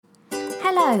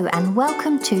Hello and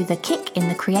welcome to the Kick in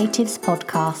the Creatives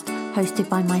podcast, hosted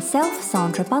by myself,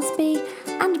 Sandra Busby,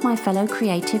 and my fellow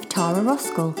creative Tara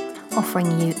Roskell,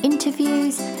 offering you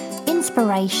interviews,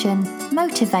 inspiration,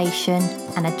 motivation,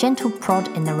 and a gentle prod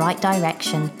in the right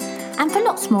direction. And for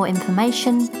lots more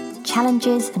information,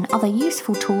 challenges, and other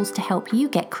useful tools to help you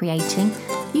get creating,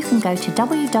 you can go to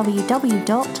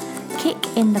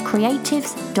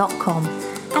www.kickinthecreatives.com.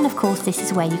 And of course, this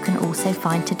is where you can also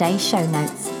find today's show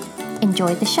notes.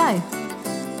 Enjoy the show.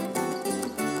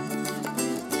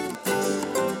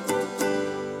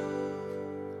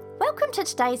 Welcome to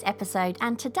today's episode,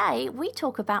 and today we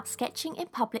talk about sketching in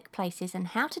public places and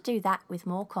how to do that with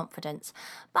more confidence.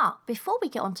 But before we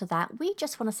get on to that, we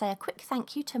just want to say a quick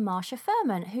thank you to Marsha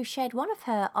Furman, who shared one of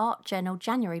her Art Journal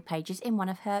January pages in one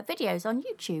of her videos on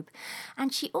YouTube.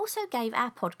 And she also gave our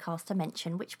podcast a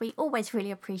mention, which we always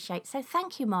really appreciate. So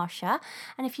thank you, Marsha.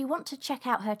 And if you want to check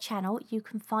out her channel, you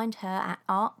can find her at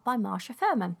Art by Marsha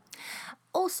Furman.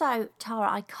 Also, Tara,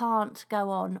 I can't go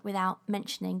on without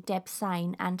mentioning Deb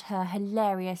Sane and her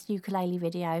hilarious ukulele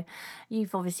video.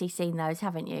 You've obviously seen those,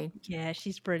 haven't you? Yeah,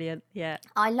 she's brilliant. Yeah.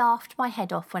 I laughed my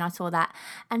head off when I saw that.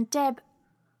 And Deb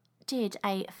did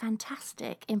a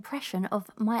fantastic impression of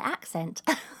my accent.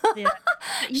 Yeah.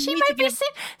 She made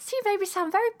me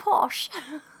sound very posh.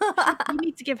 You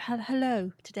need to give her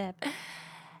hello to Deb.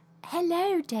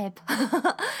 Hello, Deb.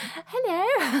 Hello.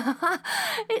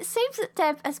 It seems that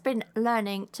Deb has been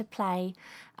learning to play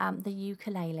the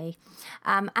ukulele.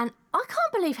 And I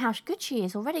can't believe how good she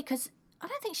is already, because I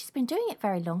don't think she's been doing it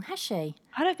very long, has she?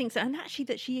 I don't think so. And actually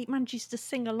that she manages to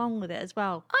sing along with it as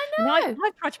well. I And know.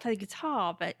 I've tried to play the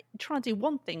guitar, but trying to do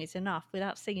one thing is enough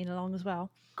without singing along as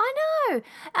well. I know.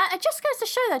 It just goes to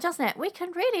show, though, doesn't it? We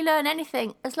can really learn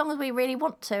anything as long as we really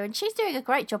want to. And she's doing a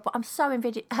great job. But I'm so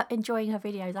enjoying her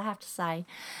videos, I have to say.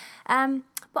 But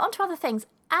on to other things.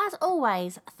 As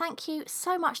always, thank you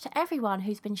so much to everyone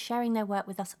who's been sharing their work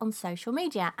with us on social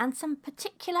media. And some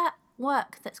particular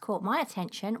work that's caught my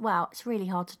attention. Well, it's really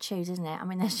hard to choose, isn't it? I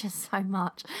mean, there's just so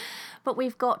much. But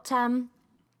we've got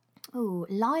Lila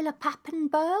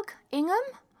Pappenberg Ingham.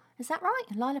 Is that right?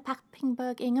 Lila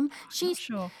Pappenberg Ingham. She's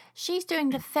doing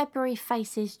the February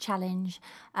Faces Challenge,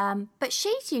 but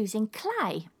she's using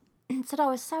clay. So I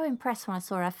was so impressed when I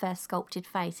saw her first sculpted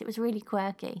face. It was really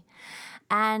quirky.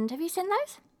 And have you seen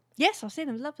those? Yes, I've seen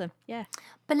them. Love them. Yeah.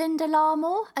 Belinda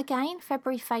Larmore, again,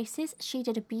 February Faces. She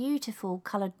did a beautiful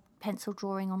coloured pencil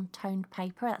drawing on toned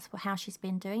paper. That's how she's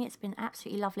been doing it. It's been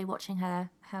absolutely lovely watching her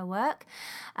work.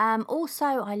 Also,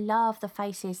 I love the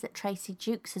faces that Tracy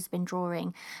Jukes has been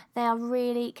drawing. They are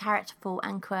really characterful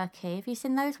and quirky. Have you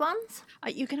seen those ones?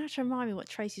 You can have to remind me what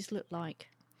Tracy's look like.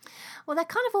 Well, they're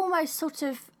kind of almost sort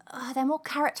of, they're more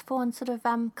characterful and sort of,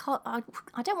 I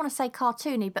don't want to say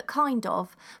cartoony, but kind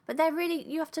of. But they're really,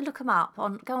 you have to look them up,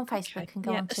 go on Facebook and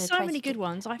go on to there's so many good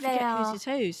ones. I forget who's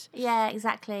whose. Yeah,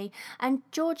 exactly. And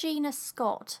Georgina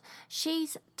Scott,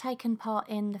 she's taken part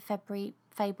in the February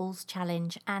Fables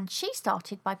Challenge, and she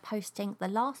started by posting the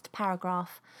last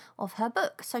paragraph of her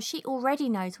book. So she already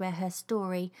knows where her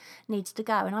story needs to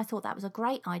go, and I thought that was a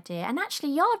great idea. And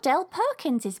actually, Yardell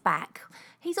Perkins is back.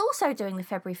 He's also doing the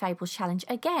February Fables Challenge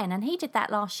again, and he did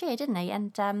that last year, didn't he?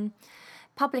 And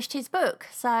published his book.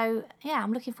 So yeah,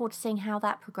 I'm looking forward to seeing how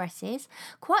that progresses.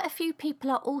 Quite a few people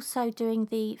are also doing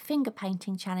the finger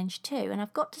painting challenge too, and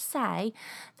I've got to say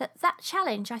that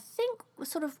challenge, I think, was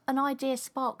sort of an idea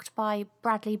sparked by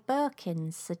Bradley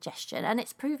Birkin's suggestion, and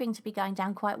it's proving to be going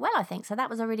down quite well, I think. So that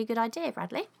was a really good idea,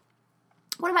 Bradley.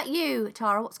 What about you,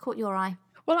 Tara? What's caught your eye?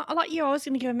 Well, like you, I was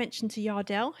going to give a mention to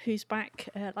Yardell, who's back.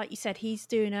 Like you said, he's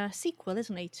doing a sequel,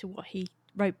 isn't he, to what he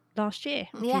wrote last year,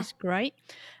 which is great.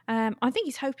 I think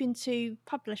he's hoping to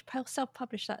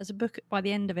self-publish that as a book by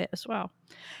the end of it as well.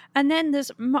 And then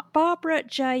there's Barbara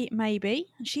J. Maybe,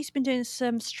 and she's been doing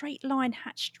some straight line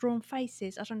hatch drawn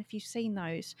faces. I don't know if you've seen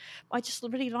those, but I just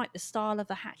really like the style of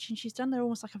the hatching she's done. They're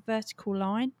almost like a vertical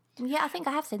line. Yeah, I think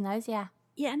I have seen those, yeah.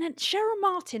 Yeah, and then Cheryl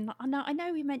Martin. I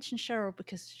know we mentioned Cheryl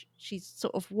because she's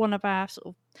sort of one of our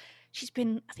she's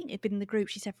been, I think they've been in the group,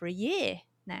 she said, for a year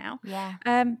now. Yeah.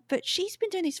 But she's been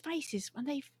doing these faces and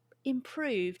they've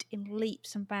improved in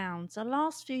leaps and bounds. The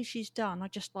last few she's done, I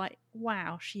just like,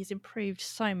 wow, she's improved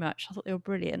so much. I thought they were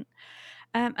brilliant.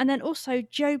 And then also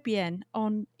Jobian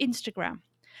on Instagram.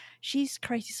 She's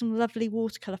created some lovely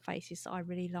watercolour faces that I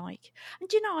really like. And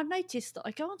do you know, I've noticed that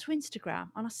I go onto Instagram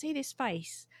and I see this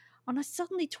face and I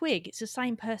suddenly twig it's the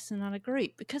same person on a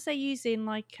group because they're using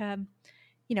like, a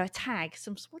tag,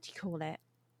 what do you call it?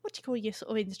 What do you call your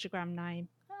sort of Instagram name?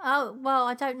 Oh, well,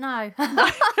 I don't know.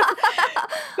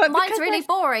 But Mine's because really there's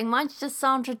boring. Mine's just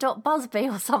Sandra.Busby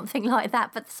or something like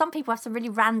that. But some people have some really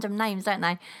random names, don't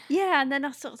they? yeah, and then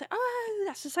I sort of say, "Oh,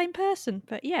 that's the same person."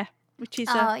 But yeah, which is,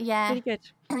 Oh, yeah. really good.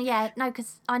 Yeah, no,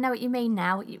 because I know what you mean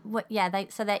now. Yeah,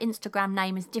 so their Instagram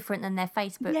name is different than their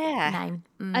Facebook Yeah, name.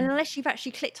 and unless you've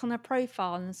actually clicked on their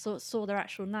profile and saw their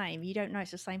actual name, you don't know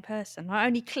it's the same person. I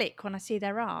only click when I see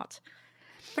their art.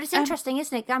 But it's Um, interesting,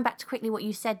 isn't it? Going back to quickly what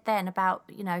you said then about,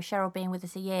 Cheryl being with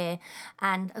us a year,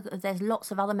 and there's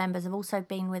lots of other members have also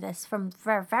been with us from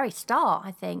very, very start,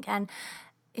 I think. And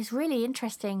it's really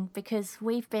interesting because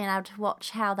we've been able to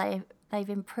watch how they've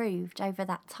improved over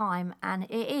that time, and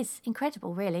it is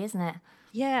incredible, really, isn't it?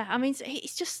 yeah, I mean,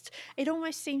 it's just it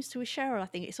almost seems to with Cheryl, I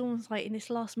think it's almost like in this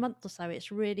last month or so,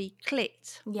 it's really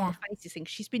clicked on the Yeah, faces thing.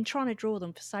 She's been trying to draw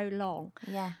them for so long.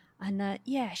 yeah, And,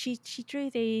 yeah, she drew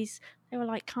these. They were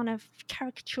like kind of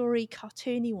caricature-y,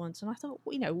 cartoony ones, and I thought,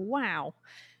 wow,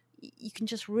 you can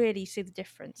just really see the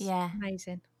difference. yeah.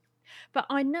 Amazing. But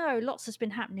I know lots has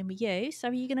been happening with you, so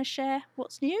are you gonna share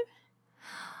what's new?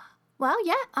 Well,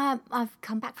 yeah, I've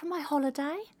come back from my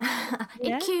holiday in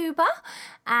Yeah. Cuba,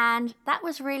 and that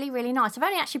was really, really nice. I've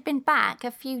only actually been back a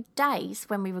few days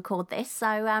when we record this, so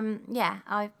yeah,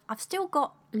 I've still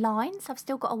got lines. I've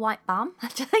still got a white bum,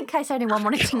 just in case anyone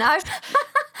wanted to know.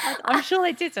 I'm sure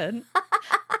they didn't.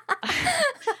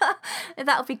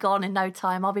 That'll be gone in no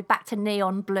time. I'll be back to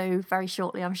neon blue very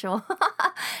shortly, I'm sure.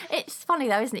 It's funny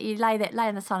though, isn't it? You lay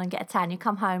in the sun and get a tan. You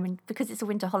come home, and because it's a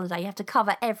winter holiday, you have to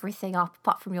cover everything up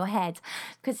apart from your head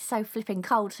because it's so flipping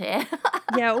cold here.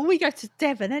 Yeah, well, we go to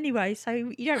Devon anyway, so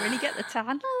you don't really get the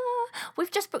tan.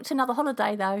 We've just booked another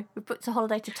holiday though. We've booked a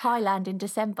holiday to Thailand in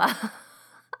December.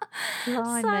 So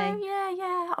Blimey.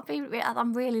 yeah,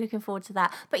 I'm really looking forward to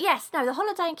that. But yes, no, the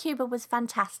holiday in Cuba was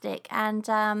fantastic, and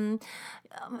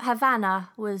Havana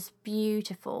was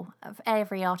beautiful. Of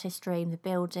every artist's dream, the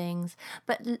buildings.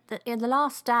 But in the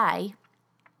last day,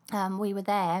 we were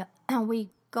there, and we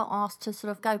got asked to sort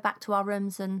of go back to our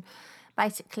rooms and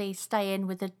basically stay in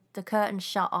with the curtains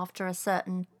shut after a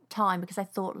certain time because they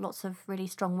thought lots of really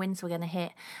strong winds were going to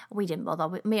hit. We didn't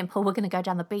bother. Me and Paul were going to go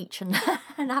down the beach and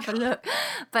and have a look.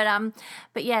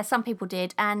 But yeah, some people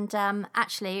did, and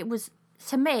actually it was.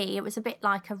 To me, it was a bit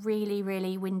like a really,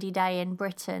 really windy day in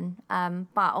Britain, but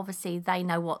obviously they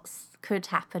know what's could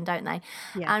happen, don't they?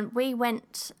 Yeah. And we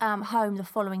went home the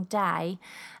following day,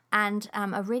 and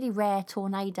a really rare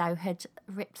tornado had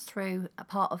ripped through a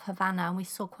part of Havana, and we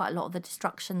saw quite a lot of the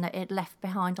destruction that it left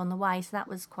behind on the way. So that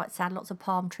was quite sad. Lots of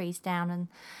palm trees down and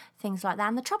things like that.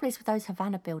 And the trouble is with those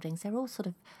Havana buildings, they're all sort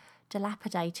of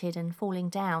dilapidated and falling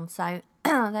down. So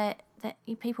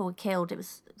people were killed. It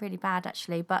was really bad,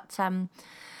 actually. But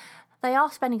they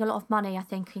are spending a lot of money, I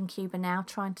think, in Cuba now,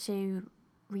 trying to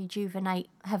rejuvenate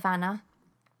Havana.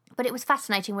 But it was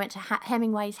fascinating. We went to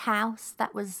Hemingway's house.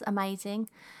 That was amazing.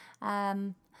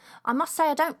 I must say,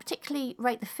 I don't particularly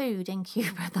rate the food in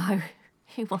Cuba, though.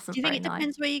 It wasn't Do you think very it nice.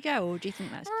 depends where you go, or do you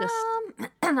think that's just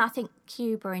I think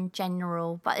Cuba in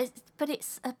general, but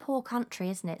it's a poor country,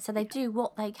 isn't it? So they do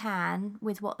what they can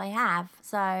with what they have.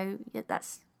 So yeah,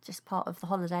 that's just part of the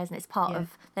holiday, isn't it? It's part Yeah.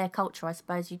 of their culture, I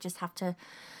suppose. You just have to,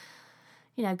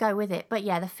 go with it. But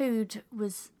yeah, the food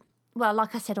was, well,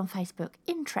 like I said on Facebook,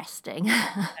 interesting.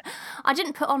 I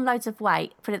didn't put on loads of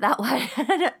weight, put it that way.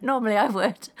 Normally I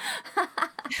would.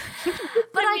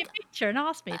 But send me a picture and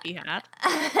ask me if you had?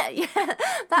 Yeah,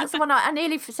 that's the one I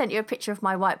nearly sent you a picture of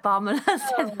my white bum, and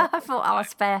I thought, I'll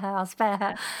spare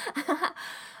her.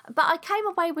 But I came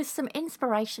away with some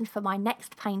inspiration for my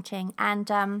next painting, and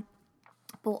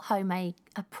brought home a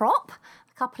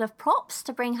couple of props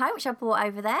to bring home, which I brought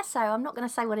over there. So I'm not going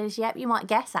to say what it is yet, but you might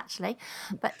guess actually.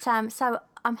 But so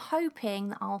I'm hoping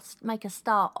that I'll make a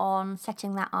start on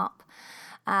setting that up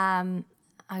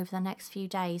over the next few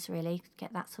days, really.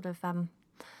 Get that sort of...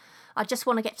 I just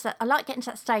want to get to that. I like getting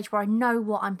to that stage where I know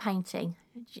what I'm painting.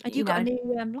 And you got a new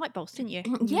light bulb, didn't you?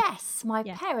 Yes, my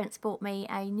parents bought me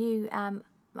a new...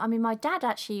 my dad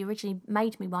actually originally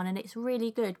made me one, and it's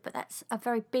really good, but that's a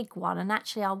very big one, and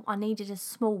actually I needed a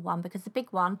small one because the big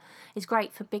one is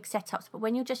great for big setups, but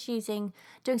when you're just doing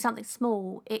something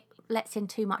small, it lets in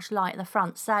too much light at the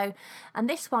front. So, and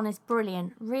this one is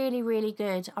brilliant, really, really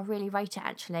good. I really rate it,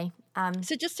 actually.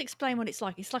 So just explain what it's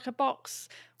like. It's like a box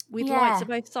with Yeah. lights on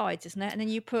both sides, isn't it? And then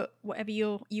you put whatever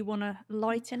you want to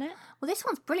light in it. Well, this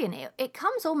one's brilliant. It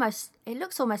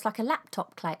looks almost like a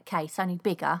laptop case, only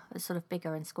bigger, sort of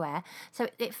bigger and square. So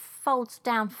it folds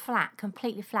down flat,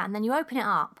 completely flat, and then you open it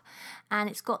up, and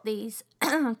it's got these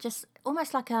just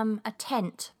almost like a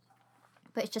tent,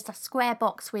 but it's just a square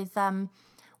box with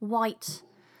white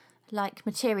like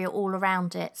material all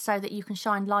around it so that you can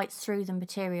shine lights through the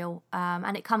material,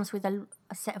 and it comes with a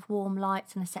set of warm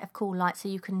lights and a set of cool lights, so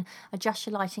you can adjust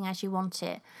your lighting as you want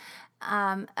it,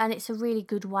 and it's a really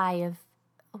good way of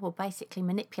basically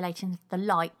manipulating the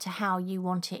light to how you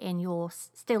want it in your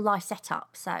still life setup.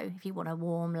 So if you want a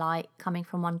warm light coming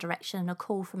from one direction and a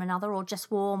cool from another, or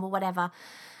just warm or whatever.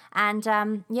 And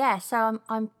so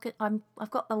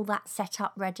I've got all that set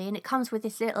up ready, and it comes with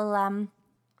this little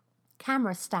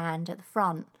camera stand at the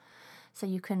front, so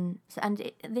you can.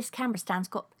 This camera stand's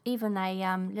got even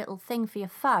a little thing for your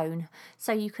phone,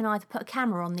 so you can either put a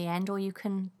camera on the end, or you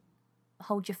can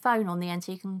hold your phone on the end,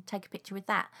 so you can take a picture with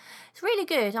that. It's really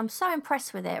good. I'm so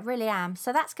impressed with it. I really am.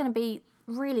 So that's going to be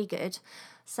really good.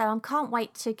 So I can't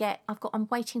wait to get. I'm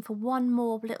waiting for one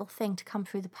more little thing to come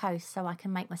through the post so I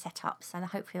can make my setup. So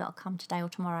hopefully that'll come today or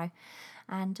tomorrow.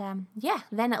 And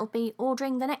then it'll be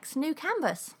ordering the next new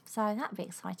canvas. So that'll be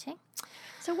exciting.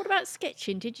 So what about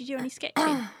sketching? Did you do any sketching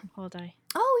on holiday?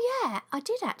 Oh yeah, I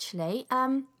did actually.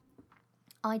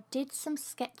 I did some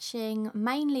sketching,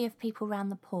 mainly of people around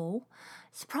the pool.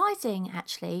 Surprising,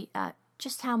 actually,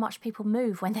 just how much people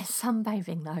move when they're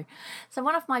sunbathing, though. So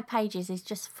one of my pages is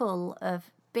just full of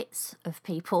bits of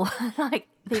people, like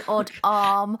the odd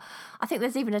arm. I think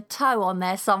there's even a toe on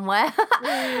there somewhere,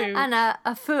 and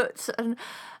a foot. And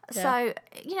so,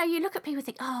 you look at people and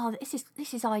think, oh,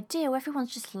 this is ideal.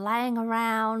 Everyone's just laying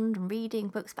around and reading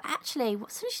books. But actually,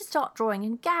 as soon as you start drawing, you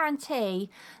can guarantee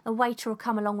a waiter will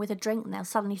come along with a drink and they'll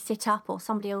suddenly sit up, or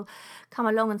somebody will come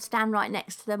along and stand right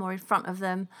next to them or in front of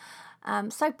them.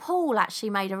 So Paul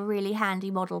actually made a really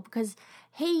handy model because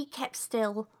he kept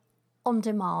still on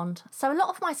demand. So a lot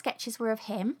of my sketches were of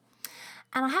him.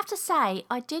 And I have to say,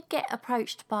 I did get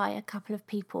approached by a couple of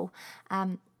people,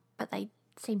 but they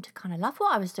seemed to kind of love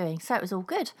what I was doing, so it was all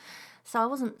good. So I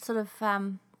wasn't sort of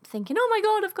thinking, oh my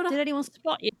God, I've got to... Did anyone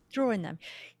spot you drawing them?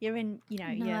 You're in,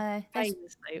 your bathing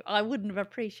suit. I wouldn't have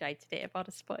appreciated it if I'd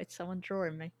have spotted someone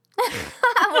drawing me.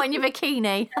 What, in your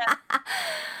bikini?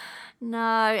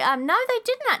 No, they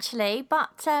didn't actually,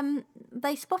 but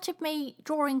they spotted me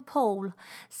drawing Paul.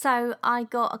 So I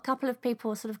got a couple of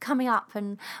people sort of coming up,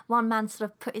 and one man sort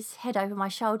of put his head over my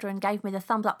shoulder and gave me the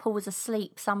thumbs up. Paul was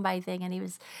asleep sunbathing, and he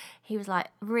was like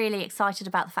really excited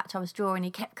about the fact I was drawing.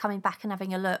 He kept coming back and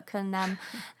having a look, and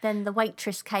then the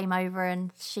waitress came over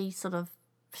and she sort of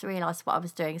realised what I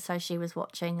was doing, so she was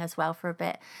watching as well for a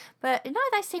bit. But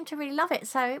they seemed to really love it,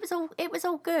 so it was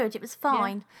all good. It was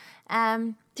fine.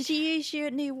 Did you use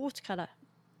your new watercolour?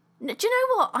 Do you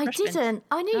know what? I didn't.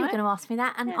 I knew you were going to ask me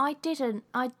that, and I didn't.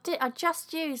 I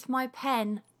just used my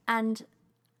pen and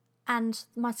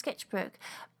my sketchbook.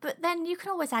 But then you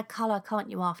can always add colour,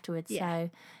 can't you, afterwards? So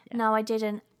no, I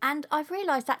didn't. And I've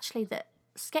realised actually that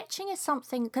sketching is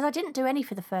something, because I didn't do any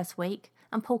for the first week,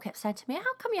 and Paul kept saying to me,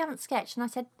 how come you haven't sketched? And I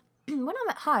said, when I'm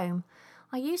at home,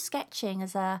 I use sketching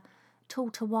as a tool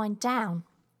to wind down.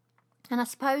 And I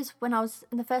suppose when I was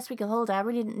in the first week of holiday, I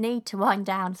really didn't need to wind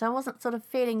down, so I wasn't sort of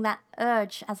feeling that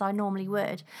urge as I normally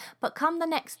would. But come the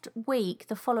next week,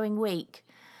 the following week,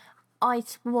 I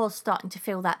was starting to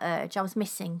feel that urge. I was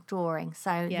missing drawing,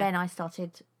 so then I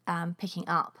started picking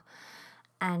up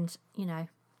and,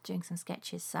 doing some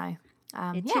sketches, so...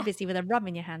 You're too busy with a rum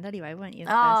in your hand anyway, weren't you?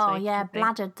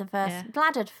 Bladdered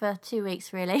for 2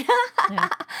 weeks, really.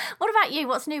 What about you?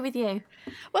 What's new with you?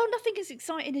 Well, nothing as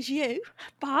exciting as you,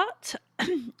 but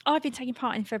I've been taking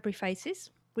part in February Faces,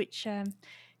 which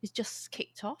is just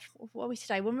kicked off. What are we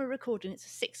today? When we're recording,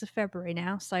 it's the 6th of February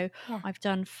now, so I've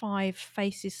done 5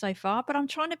 faces so far, but I'm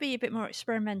trying to be a bit more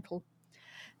experimental.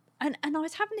 And I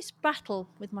was having this battle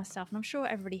with myself, and I'm sure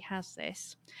everybody has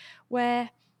this,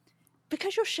 where...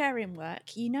 because you're sharing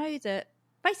work, you know that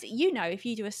basically, if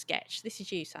you do a sketch, this is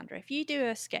you, Sandra, if you do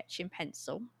a sketch in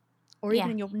pencil or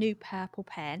even in your new purple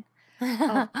pen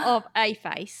of a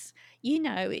face,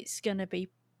 it's going to be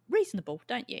reasonable,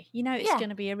 don't you? It's going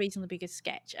to be a reasonably good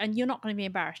sketch, and you're not going to be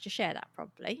embarrassed to share that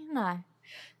probably. No.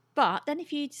 But then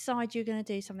if you decide you're going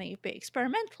to do something a bit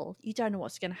experimental, you don't know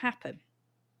what's going to happen.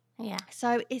 Yeah.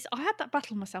 So I had that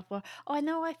battle with myself where I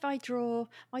know if I do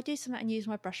something and use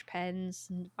my brush pens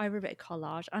and over a bit of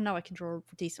collage, I know I can draw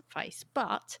a decent face.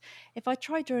 But if I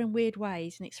try drawing weird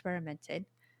ways and experimenting,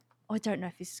 I don't know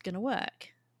if this is going to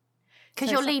work. Because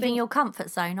you're leaving your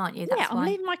comfort zone, aren't you? That's why. I'm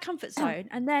leaving my comfort zone.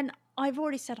 And then I've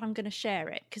already said I'm going to share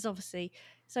it, because obviously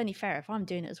it's only fair if I'm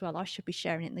doing it as well. I should be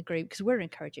sharing it in the group because we're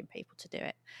encouraging people to do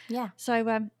it. Yeah. So,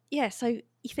 so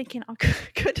you're thinking I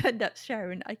could end up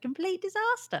sharing a complete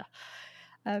disaster.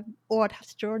 Or I'd have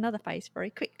to draw another face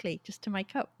very quickly just to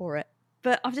make up for it.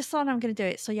 But I've decided I'm going to do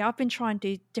it. So, I've been trying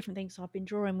to do different things. So I've been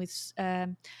drawing with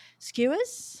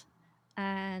skewers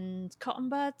and cotton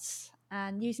buds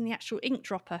and using the actual ink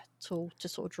dropper tool to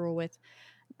sort of draw with.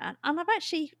 And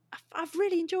I've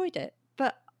really enjoyed it,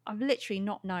 but I've literally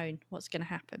not known what's going to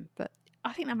happen. But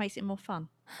I think that makes it more fun.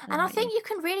 And I think you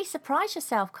can really surprise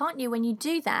yourself, can't you, when you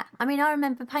do that? I mean, I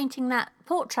remember painting that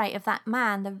portrait of that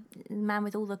man, the man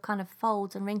with all the kind of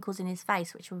folds and wrinkles in his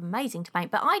face, which were amazing to paint.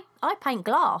 But I paint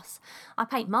glass. I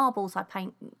paint marbles. I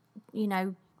paint,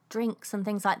 drinks and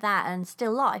things like that, and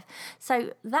still life.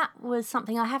 So that was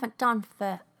something I haven't done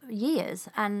for years.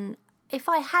 And if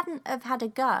I hadn't have had a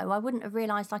go, I wouldn't have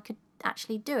realised I could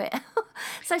actually do it.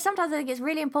 So sometimes I think it's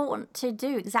really important to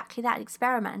do exactly that,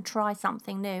 experiment and try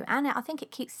something new. And I think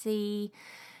it keeps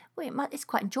it's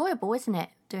quite enjoyable, isn't it,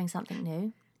 doing something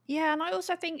new? Yeah, and I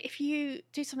also think if you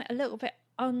do something a little bit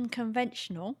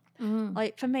unconventional,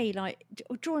 like for me, like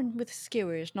drawing with a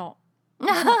skewer is not.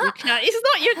 It's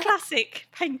not your classic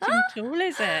painting tool,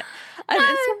 is it?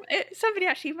 And somebody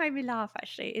actually made me laugh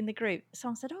actually in the group.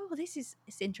 Someone said, "Oh, it's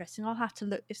interesting. I'll have to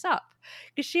look this up,"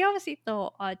 because she obviously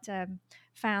thought I'd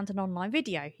found an online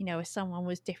video, where someone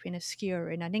was dipping a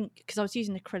skewer in an ink, because I was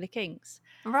using acrylic inks,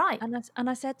 right? And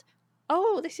I said,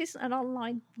 "Oh, this isn't an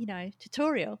online,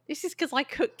 tutorial. This is because I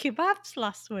cooked kebabs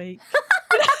last week."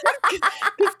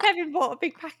 Because Kevin bought a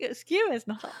big packet of skewers,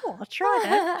 and I thought, "Oh, I'll try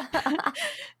that."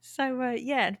 So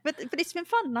yeah, but it's been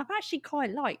fun, and I've actually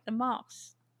quite liked the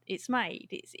marks it's made.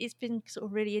 It's been sort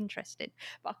of really interesting.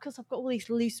 But because I've got all these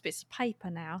loose bits of paper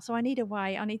now, so I need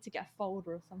to get a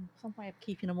folder or some way of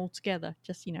keeping them all together,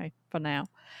 just for now.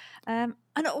 And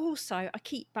also, I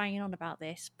keep banging on about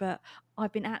this, but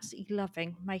I've been absolutely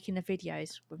loving making the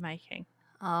videos we're making.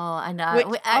 Oh, I know.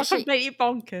 Which are completely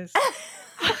bonkers.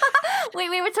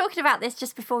 We were talking about this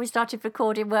just before we started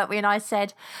recording, weren't we? And I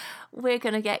said, we're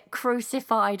going to get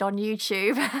crucified on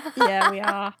YouTube. Yeah, we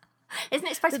are. Isn't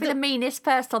it supposed to be the meanest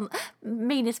place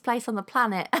on the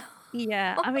planet?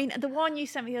 Yeah, I mean, the one you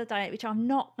sent me the other day, which I'm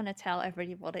not going to tell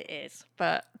everybody what it is,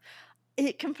 but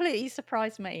it completely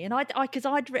surprised me. And because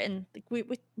I'd written,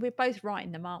 we're both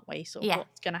writing them, aren't we? Sort of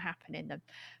what's going to happen in them.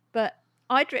 But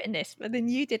I'd written this, but then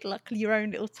you did your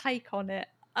own little take on it.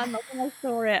 And when I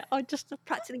saw it, I just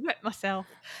practically wet myself.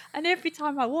 And every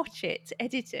time I watch it to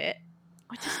edit it,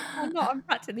 I'm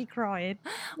practically crying.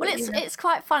 Well, it's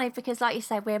quite funny because, like you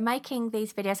said, we're making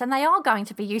these videos, and they are going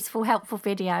to be useful, helpful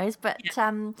videos. But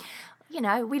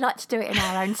we like to do it in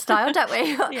our own style, don't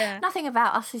we? Yeah. Nothing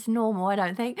about us is normal, I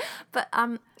don't think. But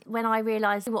when I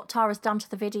realise what Tara's done to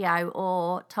the video,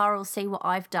 or Tara will see what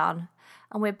I've done,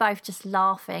 and we're both just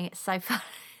laughing, it's so funny.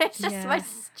 It's just the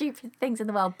most stupid things in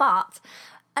the world, but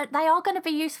they are going to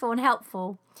be useful and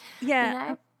helpful.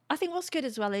 Yeah. I think what's good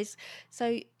as well is,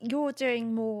 so you're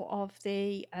doing more of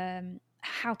the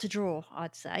how to draw,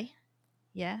 I'd say.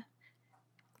 Yeah.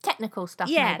 Technical stuff,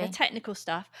 yeah, maybe. The technical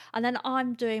stuff. And then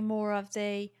I'm doing more of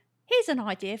the, here's an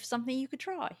idea for something you could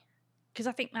try. Because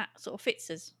I think that sort of fits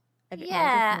us a bit more,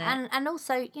 doesn't it? And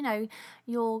also,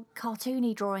 your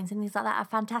cartoony drawings and things like that are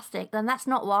fantastic. And that's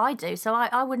not what I do. So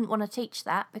I wouldn't want to teach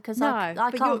that because I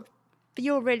can't. But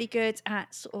you're really good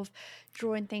at sort of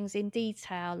drawing things in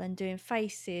detail and doing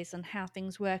faces and how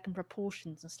things work and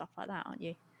proportions and stuff like that, aren't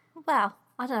you? Well,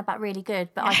 I don't know about really good,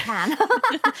 but I can.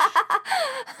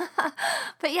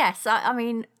 But yes, I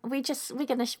mean, we're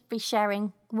going to be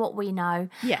sharing what we know.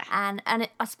 Yeah. And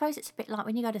I suppose it's a bit like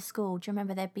when you go to school. Do you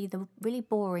remember there'd be the really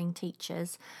boring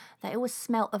teachers? They always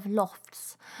smelt of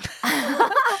lofts.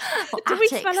 Do we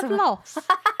smell of lofts?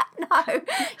 No,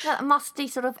 that musty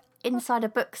sort of inside a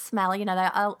book smell.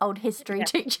 They're old history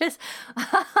teachers.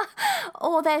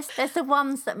 Or there's the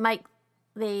ones that make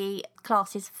the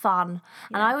classes fun,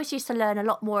 and I always used to learn a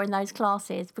lot more in those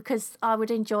classes because I would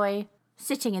enjoy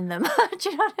sitting in them. Do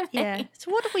you know what I mean? Yeah.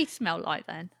 So what do we smell like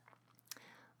then?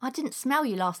 I didn't smell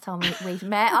you last time we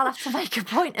met. I'll have to make a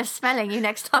point of smelling you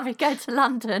next time we go to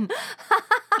London.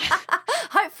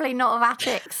 Hopefully not of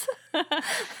attics.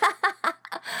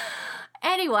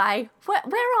 Anyway,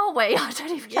 where are we? I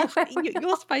don't even know where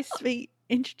you're supposed to be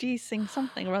introducing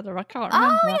something or other. I can't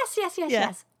remember. Oh,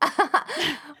 yes.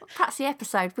 Perhaps the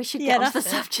episode. We should get onto the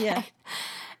subject.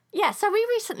 Yeah, so we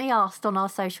recently asked on our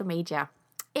social media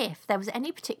if there was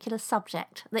any particular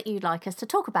subject that you'd like us to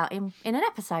talk about in an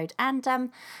episode.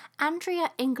 And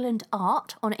Andrea England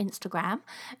Art on Instagram,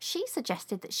 she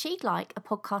suggested that she'd like a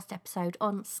podcast episode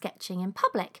on sketching in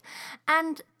public.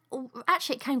 And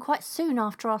actually, it came quite soon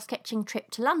after our sketching trip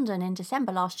to London in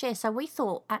December last year, so we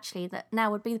thought actually that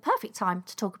now would be the perfect time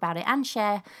to talk about it and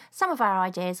share some of our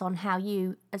ideas on how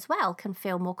you as well can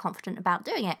feel more confident about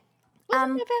doing it.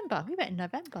 Was it November? We went in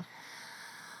November.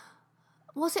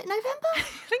 Was it November? I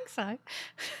think so.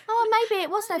 Oh, maybe it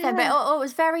was November. Yeah. Or it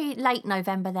was very late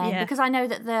November then, Yeah. because I know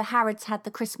that the Harrods had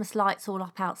the Christmas lights all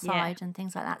up Yeah. outside and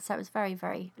things like that. So it was very,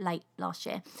 very late last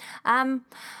year.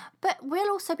 But we'll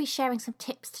also be sharing some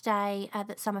tips today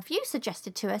that some of you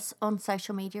suggested to us on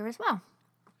social media as well.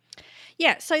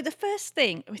 Yeah, so the first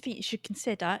thing I think you should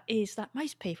consider is that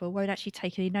most people won't actually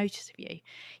take any notice of you.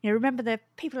 Remember that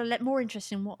people are more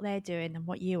interested in what they're doing than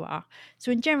what you are.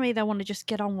 So in generally they want to just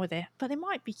get on with it, but they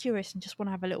might be curious and just want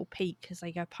to have a little peek as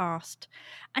they go past.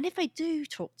 And if they do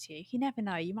talk to you, you never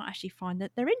know, you might actually find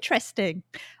that they're interesting.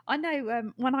 I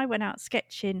know when I went out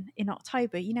sketching in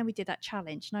October, we did that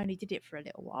challenge, and I only did it for a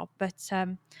little while, but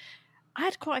I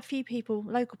had quite a few people,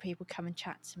 local people, come and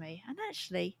chat to me, and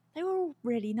actually they were all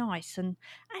really nice and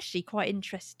actually quite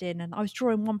interesting. And I was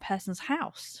drawing one person's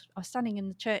house. I was standing in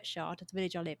the churchyard of the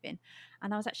village I live in,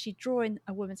 and I was actually drawing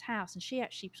a woman's house, and she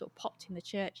actually sort of popped in the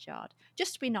churchyard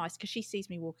just to be nice because she sees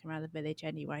me walking around the village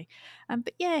anyway.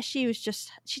 But yeah, she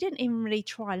didn't even really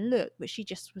try and look, but she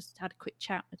just had a quick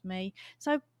chat with me.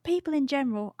 So people in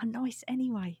general are nice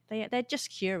anyway. They're just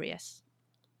curious.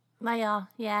 They are,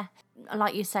 yeah.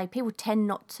 Like you say, people tend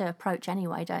not to approach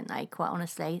anyway, don't they, quite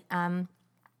honestly.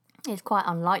 It's quite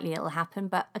unlikely it'll happen,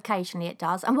 but occasionally it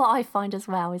does. And what I find as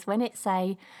well is when it's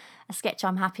a sketch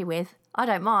I'm happy with, I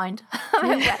don't mind.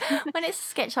 When it's a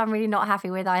sketch I'm really not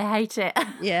happy with, I hate it.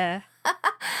 Yeah.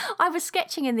 I was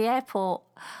sketching in the airport.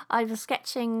 I was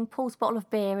sketching Paul's bottle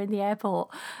of beer in the airport.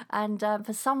 And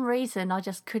for some reason, I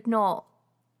just could not.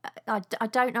 I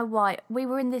don't know why. We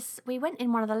went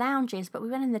in one of the lounges, but we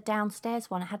went in the downstairs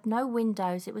one. It had no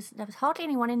windows. There was hardly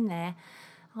anyone in there.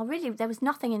 There was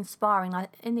nothing inspiring.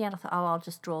 In the end, I thought, I'll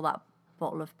just draw that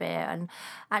bottle of beer. And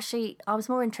actually, I was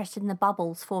more interested in the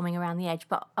bubbles forming around the edge,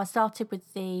 but I started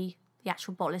with the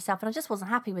actual bottle itself, and I just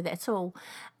wasn't happy with it at all.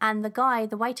 And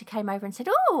the waiter came over and said,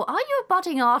 "Oh, are you a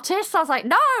budding artist?" I was like,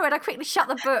 "No," and I quickly shut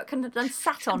the book and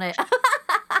sat on it.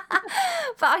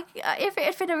 But if it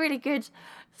had been a really good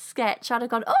sketch, I'd have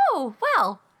gone, "Oh,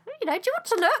 well, do you want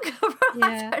to look?"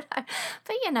 Yeah. I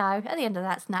don't know. But, at the end of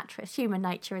that, it's natural. It's human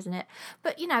nature, isn't it?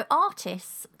 But,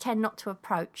 artists tend not to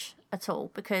approach at all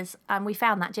because we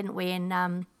found that, didn't we, in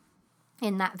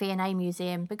that V&A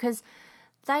museum, because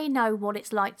they know what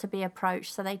it's like to be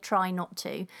approached, so they try not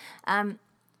to.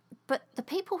 But the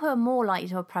people who are more likely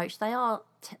to approach, they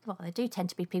do tend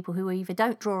to be people who either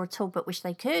don't draw at all but wish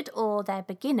they could, or they're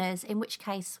beginners, in which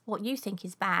case what you think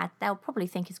is bad, they'll probably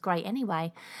think is great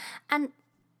anyway. And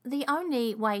the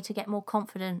only way to get more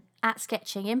confident at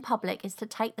sketching in public is to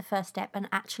take the first step and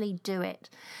actually do it.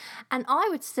 And I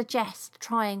would suggest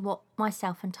trying what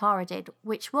myself and Tara did,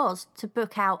 which was to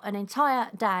book out an entire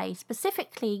day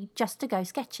specifically just to go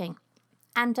sketching.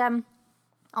 And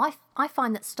I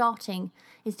find that starting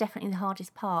is definitely the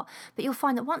hardest part, but you'll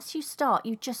find that once you start,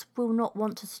 you just will not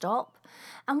want to stop.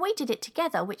 And we did it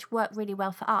together, which worked really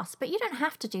well for us, but you don't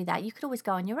have to do that. You could always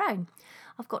go on your own.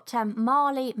 I've got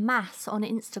Marley Mass on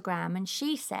Instagram, and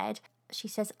she says,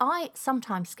 "I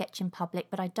sometimes sketch in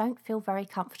public, but I don't feel very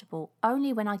comfortable.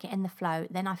 Only when I get in the flow,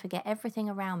 then I forget everything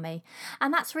around me."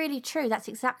 And that's really true. That's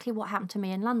exactly what happened to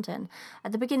me in London.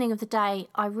 At the beginning of the day,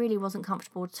 I really wasn't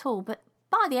comfortable at all, but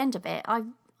by the end of it,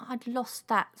 I'd lost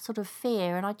that sort of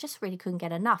fear, and I just really couldn't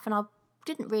get enough, and I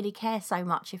didn't really care so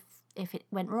much if it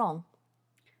went wrong.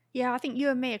 Yeah, I think you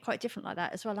and me are quite different like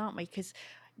that as well, aren't we? Because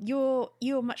you're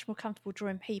much more comfortable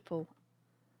drawing people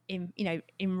in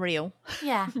real.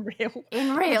 Yeah. real.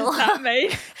 In real. What does that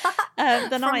mean?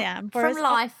 Than I am. From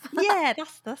life. Yeah,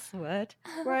 that's the word.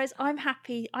 Whereas I'm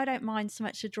happy, I don't mind so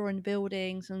much to drawing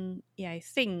buildings and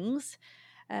things.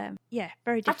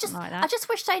 Very different like that. I just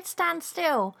wish they'd stand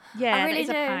still. Yeah, I really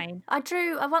that is a pain.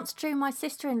 I once drew my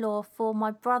sister-in-law for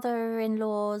my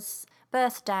brother-in-law's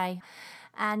birthday,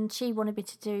 and she wanted me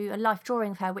to do a life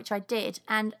drawing of her, which I did.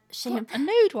 And a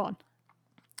nude one.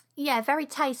 Yeah, very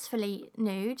tastefully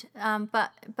nude,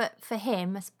 but for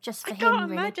him, just for him, I can't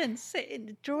really.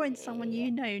 imagine drawing someone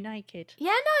naked.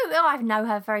 Yeah, no, I know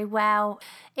her very well.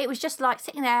 It was just like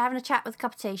sitting there having a chat with a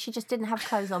cup of tea. She just didn't have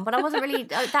clothes on, but I wasn't really.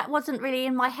 That wasn't really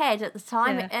in my head at the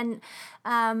time. Yeah.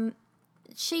 And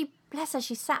she, bless her,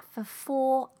 she sat for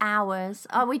 4 hours.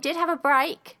 We did have a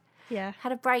break. Yeah,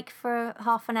 had a break for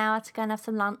half an hour to go and have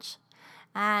some lunch.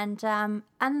 And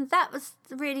that was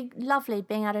really lovely,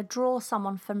 being able to draw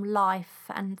someone from life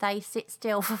and they sit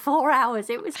still for 4 hours.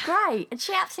 It was great, and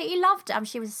she absolutely loved it.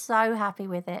 She was so happy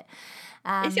with it.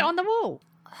 Is it on the wall?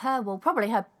 Her wall, probably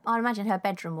her. I imagine her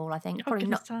bedroom wall. I think probably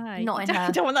not in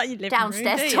her don't want that in your living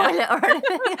downstairs room, toilet or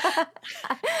anything.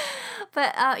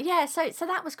 But yeah, so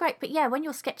that was great. But yeah, when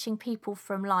you're sketching people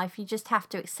from life, you just have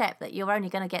to accept that you're only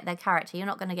going to get their character. You're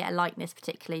not going to get a likeness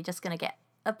particularly. You're just going to get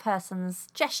a person's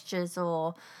gestures,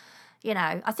 or,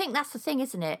 I think that's the thing,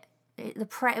 isn't it?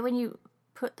 When you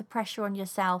put the pressure on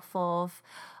yourself of,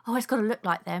 oh, it's got to look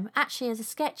like them. Actually, as a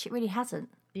sketch, it really hasn't.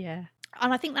 Yeah.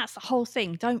 And I think that's the whole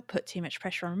thing. Don't put too much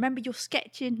pressure on. Remember, you're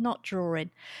sketching, not drawing.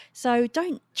 So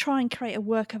don't try and create a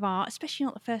work of art, especially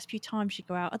not the first few times you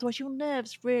go out. Otherwise, your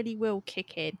nerves really will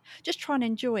kick in. Just try and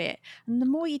enjoy it. And the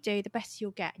more you do, the better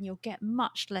you'll get, and you'll get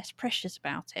much less precious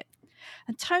about it.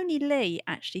 And Tony Lee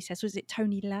actually says, was it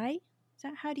Tony Lay?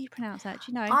 How do you pronounce that?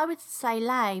 Do you know? I would say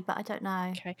Lay, but I don't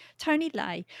know. Okay. Tony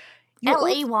Lay.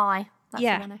 Ley. That's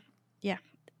yeah. the one. Yeah.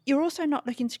 You're also not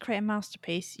looking to create a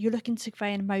masterpiece. You're looking to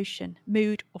convey an emotion,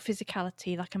 mood, or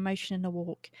physicality, like emotion in a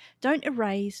walk. Don't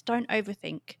erase, don't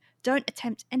overthink. Don't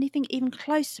attempt anything even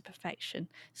close to perfection.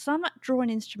 Draw an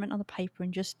instrument on the paper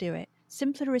and just do it.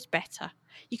 Simpler is better.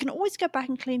 You can always go back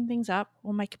and clean things up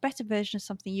or make a better version of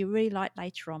something you really like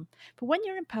later on. But when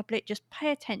you're in public, just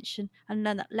pay attention and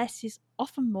learn that less is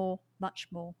often more, much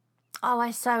more. Oh,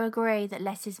 I so agree that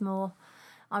less is more.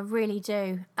 I really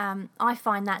do. I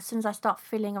find that as soon as I start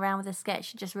fiddling around with a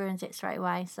sketch, it just ruins it straight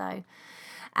away. So,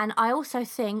 and I also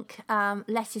think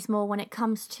less is more when it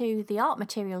comes to the art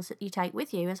materials that you take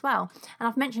with you as well. And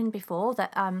I've mentioned before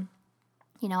that,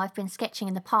 I've been sketching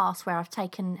in the past where I've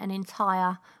taken an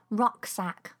entire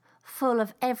rucksack full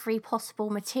of every possible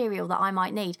material that I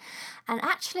might need. And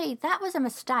actually, that was a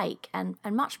mistake and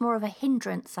much more of a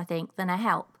hindrance, I think, than a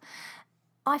help.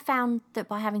 I found that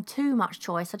by having too much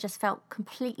choice, I just felt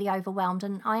completely overwhelmed,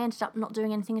 and I ended up not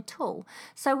doing anything at all.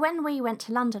 So when we went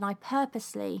to London, I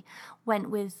purposely went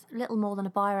with little more than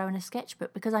a biro and a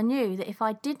sketchbook, because I knew that if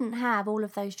I didn't have all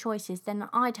of those choices, then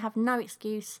I'd have no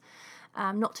excuse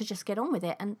not to just get on with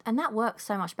it. And that works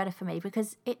so much better for me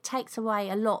because it takes away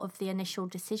a lot of the initial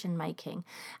decision making.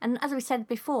 And as we said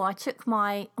before, I took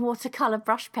my watercolour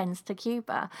brush pens to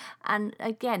Cuba, and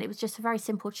again, it was just a very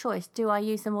simple choice. Do I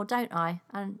use them or don't I?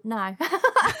 And no.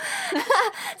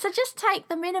 So just take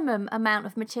the minimum amount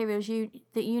of materials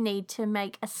that you need to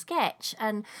make a sketch,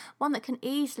 and one that can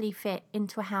easily fit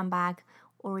into a handbag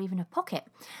or even a pocket.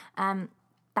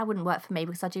 That wouldn't work for me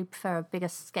because I do prefer a bigger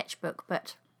sketchbook,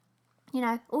 but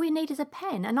all you need is a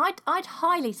pen. And I'd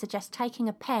highly suggest taking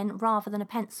a pen rather than a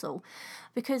pencil,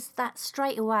 because that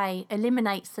straight away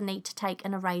eliminates the need to take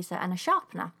an eraser and a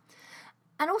sharpener.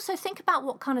 And also think about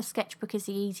what kind of sketchbook is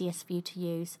the easiest for you to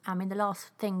use. I mean, the last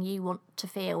thing you want to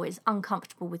feel is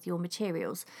uncomfortable with your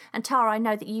materials. And Tara, I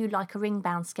know that you like a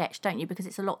ring-bound sketch, don't you? Because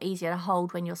it's a lot easier to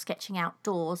hold when you're sketching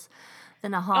outdoors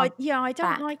than a hard I don't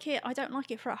back. like it. I don't like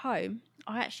it for at home.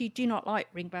 I actually do not like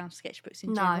ring-bound sketchbooks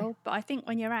in general, but I think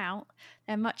when you're out,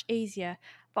 they're much easier.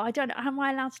 But I don't know, am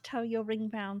I allowed to tell your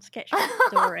ring-bound sketchbook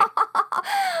story?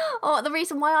 Oh, the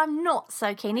reason why I'm not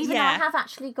so keen, even though I have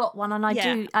actually got one, and I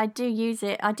do use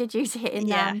it. I did use it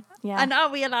in And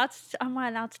am I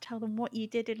allowed to tell them what you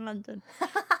did in London?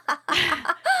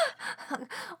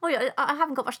 Well, I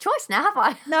haven't got much choice now, have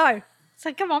I? No.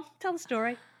 So come on, tell the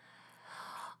story.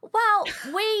 Well,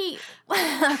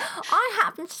 I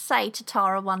happened to say to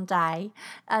Tara one day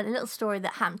a little story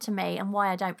that happened to me and why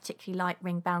I don't particularly like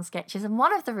ring-bound sketches. And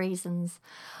one of the reasons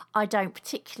I don't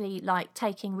particularly like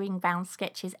taking ring-bound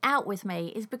sketches out with me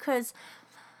is because,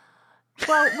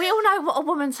 well, we all know what a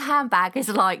woman's handbag is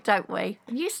like, don't we?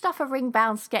 You stuff a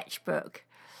ring-bound sketchbook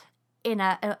in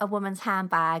a woman's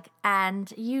handbag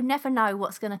and you never know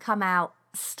what's going to come out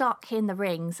stuck in the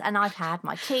rings. And I've had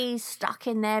my keys stuck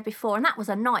in there before, and that was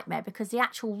a nightmare because the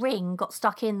actual ring got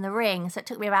stuck in the ring, so it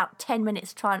took me about 10 minutes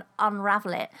to try and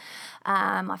unravel it.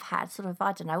 I've had sort of,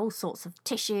 I don't know, all sorts of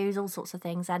tissues, all sorts of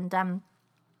things, and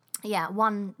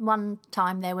one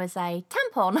time there was a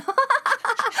tampon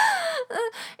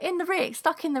in the ring,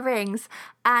 stuck in the rings.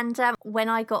 And when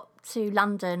I got to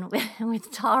London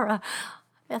with Tara,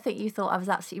 I think you thought I was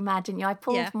absolutely mad, didn't you? I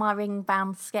pulled my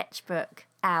ring-bound sketchbook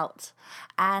out,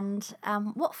 and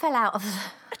what fell out of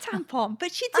a tampon,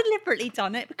 but she deliberately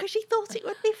done it because she thought it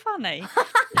would be funny.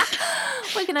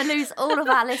 We're going to lose all of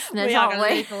our listeners, aren't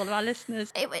we? Lose all of our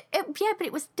listeners. But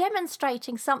it was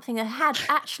demonstrating something that had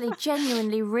actually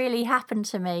genuinely really happened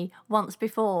to me once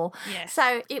before. Yes.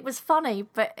 So it was funny,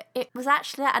 but it was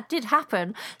actually, that did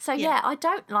happen. So I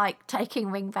don't like taking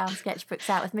ring-bound sketchbooks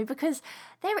out with me because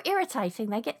they're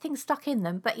irritating. They get things stuck in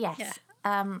them. But yes,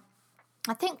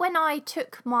 I think when I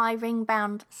took my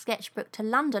ring-bound sketchbook to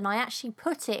London, I actually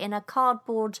put it in a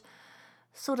cardboard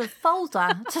sort of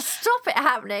folder to stop it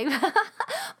happening.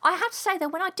 I have to say, though,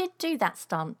 when I did do that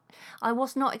stunt, I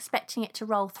was not expecting it to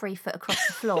roll 3 foot across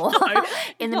the floor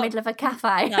in the middle of a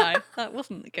cafe. No, that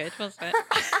wasn't good, was it?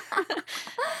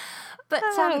 But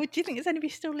do you think there's anybody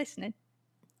still listening?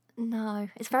 No,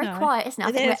 it's very quiet, isn't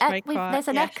it? It is very quiet. There's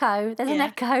an echo. There's an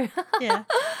echo. Yeah.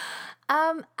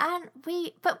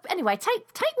 But anyway, take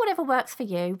whatever works for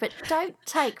you, but don't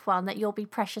take one that you'll be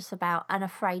precious about and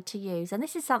afraid to use. And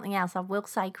this is something else I will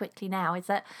say quickly now, is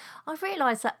that I've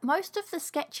realised that most of the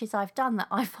sketches I've done that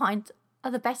I find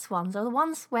are the best ones are the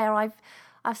ones where I've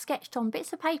sketched on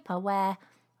bits of paper where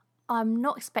I'm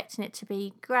not expecting it to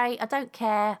be great. I don't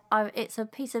care. It's a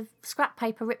piece of scrap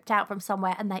paper ripped out from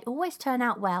somewhere, and they always turn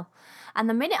out well. And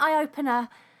the minute I open a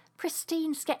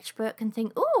pristine sketchbook and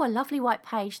think, oh, a lovely white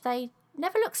page, they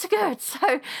never look so good.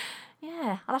 So,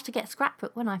 yeah, I'll have to get a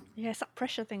scrapbook, won't I? Yeah, it's that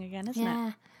pressure thing again, isn't it?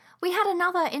 Yeah. We had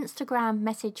another Instagram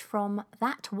message from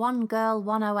That One Girl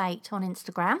 108 on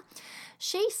Instagram.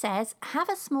 She says, have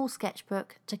a small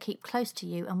sketchbook to keep close to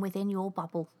you and within your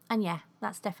bubble. And yeah,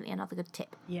 that's definitely another good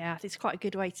tip. Yeah, it's quite a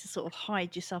good way to sort of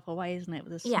hide yourself away, isn't it,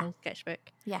 with a small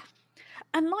sketchbook? Yeah.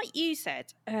 And like you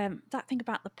said, that thing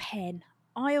about the pen,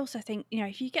 I also think,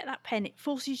 if you get that pen, it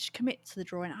forces you to commit to the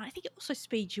drawing. I think it also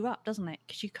speeds you up, doesn't it?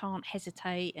 Because you can't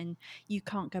hesitate and you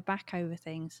can't go back over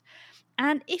things.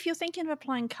 And if you're thinking of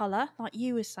applying colour, like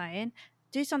you were saying,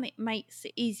 do something that makes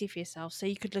it easy for yourself. So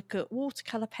you could look at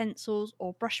watercolour pencils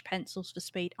or brush pencils for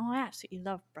speed. I absolutely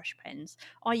love brush pens.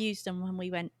 I used them when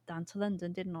we went down to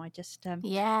London, didn't I? Just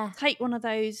take one of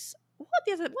those, what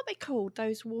they called,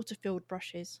 those water-filled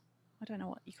brushes. I don't know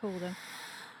what you call them.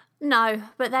 No,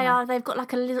 but they've got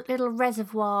like a little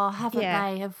reservoir, haven't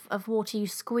they, of water. You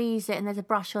squeeze it and there's a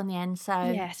brush on the end. So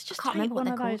yes, just I can't remember what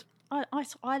they're called.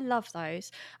 I love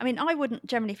those. I mean, I wouldn't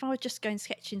generally, if I was just going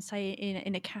sketching, say,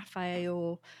 in a cafe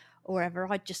or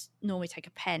wherever, I'd just normally take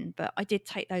a pen, but I did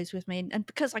take those with me. And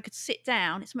because I could sit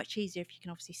down, it's much easier if you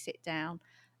can obviously sit down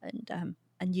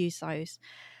and use those.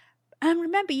 And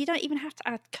remember, you don't even have to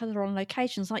add colour on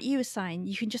locations. Like you were saying,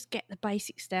 you can just get the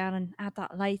basics down and add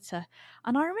that later.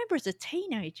 And I remember as a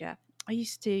teenager, I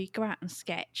used to go out and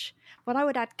sketch, but I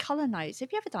would add colour notes.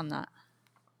 Have you ever done that?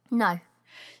 No.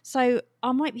 So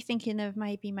I might be thinking of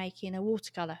maybe making a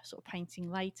watercolour sort of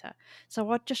painting later.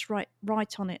 So I'd just write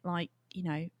on it like,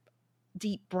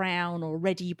 deep brown or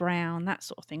reddy brown, that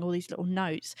sort of thing, all these little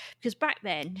notes. Because back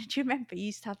then, do you remember, you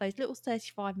used to have those little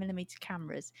 35mm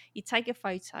cameras. You'd take a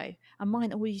photo, and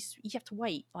mine always, you have to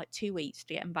wait like 2 weeks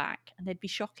to get them back, and they'd be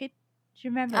shocking. Do you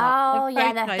remember that? Oh,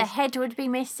 yeah, the head would be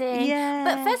missing. Yeah.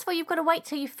 But first of all, you've got to wait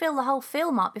till you fill the whole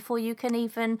film up before you can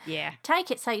even take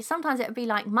it. So sometimes it would be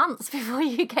like months before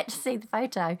you get to see the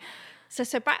photo.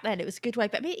 So back then it was a good way.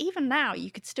 But I mean, even now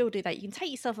you could still do that. You can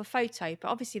take yourself a photo, but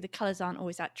obviously the colours aren't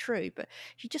always that true. But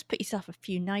if you just put yourself a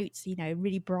few notes,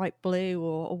 really bright blue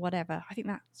or whatever, I think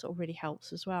that sort of really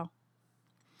helps as well.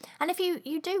 And if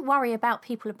you do worry about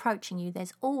people approaching you,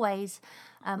 there's always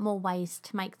more ways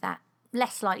to make that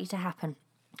less likely to happen.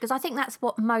 Because I think that's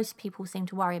what most people seem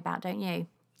to worry about, don't you?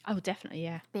 Oh, definitely,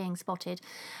 yeah. Being spotted.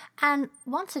 And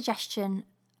one suggestion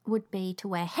would be to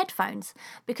wear headphones,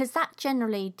 because that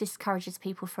generally discourages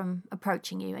people from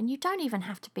approaching you, and you don't even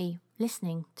have to be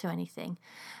listening to anything.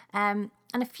 And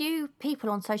a few people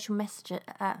on social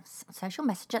media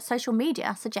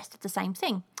suggested the same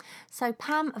thing. So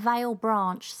Pam Vale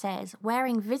Branch says,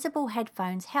 wearing visible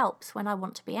headphones helps when I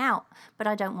want to be out, but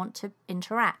I don't want to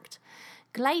interact.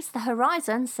 Glaze the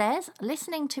Horizon says,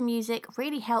 listening to music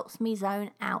really helps me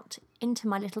zone out into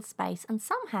my little space, and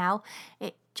somehow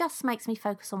it just makes me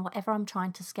focus on whatever I'm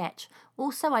trying to sketch.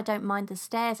 Also, I don't mind the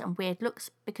stares and weird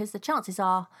looks, because the chances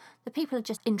are the people are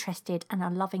just interested and are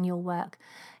loving your work.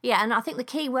 Yeah, and I think the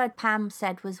key word Pam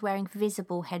said was wearing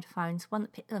visible headphones, one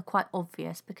that are quite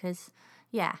obvious, because,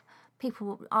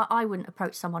 people, I wouldn't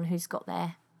approach someone who's got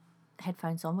their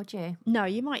headphones on, would you? No,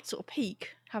 you might sort of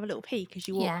have a little peek as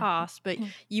you walk past, but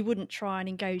you wouldn't try and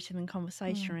engage them in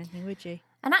conversation or anything, would you?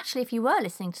 And actually, if you were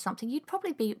listening to something, you'd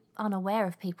probably be unaware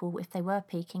of people if they were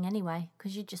peeking anyway,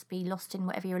 because you'd just be lost in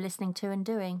whatever you were listening to and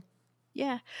doing.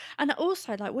 Yeah. And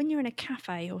also, like when you're in a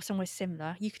cafe or somewhere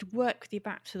similar, you could work with your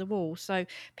back to the wall, so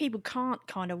people can't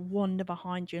kind of wander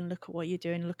behind you and look at what you're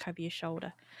doing, look over your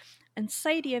shoulder. And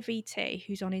Sadia VT,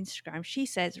 who's on Instagram, she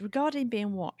says, regarding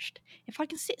being watched, if I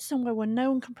can sit somewhere where no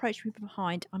one can approach me from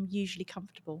behind, I'm usually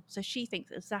comfortable. So she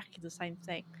thinks exactly the same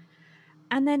thing.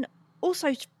 And then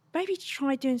also maybe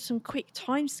try doing some quick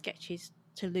time sketches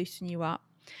to loosen you up.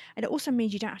 And it also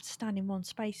means you don't have to stand in one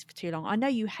space for too long. I know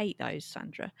you hate those,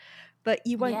 Sandra, but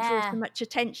you won't draw Yeah. so much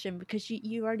attention because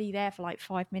you're only there for like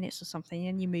 5 minutes or something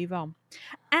and you move on.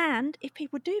 And if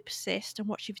people do persist and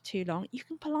watch you for too long, you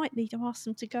can politely ask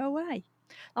them to go away.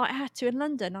 Like I had to in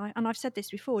London, and I've said this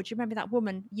before. Do you remember that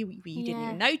woman? You didn't Yeah.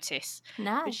 even notice, but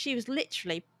No. she was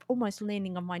literally almost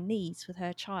leaning on my knees with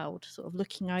her child, sort of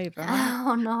looking over. And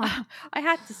Oh no. I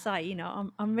had to say, you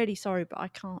know, I'm really sorry, but I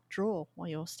can't draw while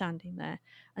you're standing there.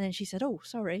 And then she said, "Oh,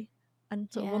 sorry," and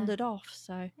sort of Yeah. wandered off.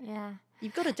 So Yeah.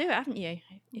 you've got to do it, haven't you?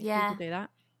 If Yeah. people do that.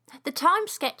 The time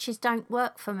sketches don't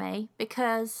work for me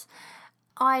because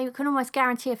I can almost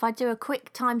guarantee if I do a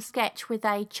quick time sketch with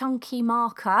a chunky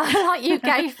marker like you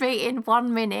gave me in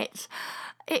 1 minute,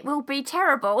 it will be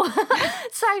terrible.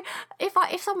 So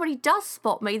if somebody does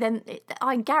spot me, then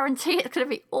I guarantee it's going to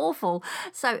be awful.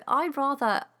 So I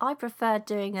prefer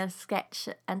doing a sketch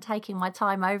and taking my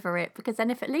time over it, because then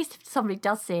if somebody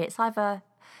does see it, it's either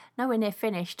nowhere near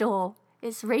finished or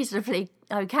it's reasonably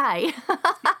okay.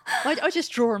 I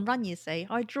just draw and run, you see.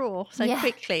 I draw so Yeah.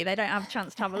 quickly they don't have a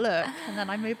chance to have a look, and then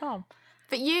I move on.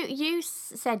 But you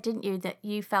said, didn't you, that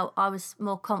you felt I was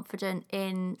more confident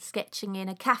in sketching in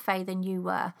a cafe than you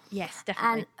were? Yes,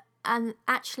 definitely. And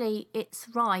actually, it's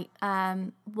right.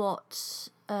 What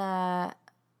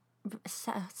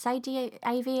Sadia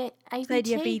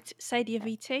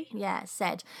VT. Yeah,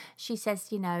 said. She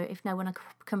says, you know, if no one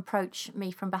can approach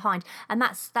me from behind. And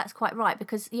that's quite right,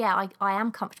 because, yeah, I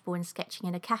am comfortable in sketching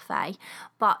in a cafe,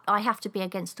 but I have to be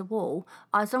against a wall.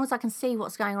 As long as I can see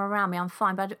what's going on around me, I'm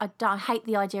fine. But I hate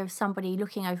the idea of somebody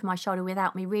looking over my shoulder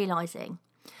without me realising.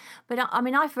 But I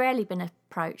mean, I've rarely been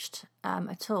approached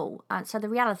at all. So the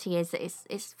reality is that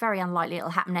it's very unlikely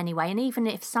it'll happen anyway. And even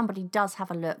if somebody does have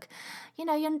a look, you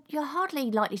know, you're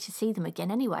hardly likely to see them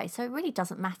again anyway. So it really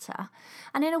doesn't matter.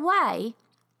 And in a way,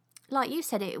 like you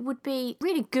said, it would be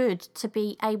really good to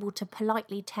be able to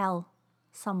politely tell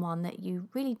someone that you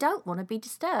really don't want to be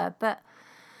disturbed. But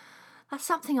that's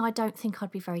something I don't think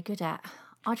I'd be very good at.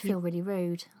 I'd feel really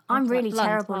rude. I'm really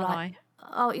terrible.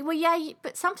 Oh, well, yeah,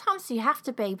 but sometimes you have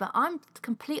to be, but I'm the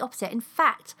complete opposite. In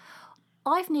fact,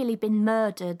 I've nearly been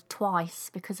murdered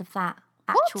twice because of that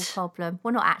actual problem.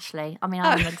 Well, not actually. I mean,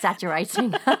 I'm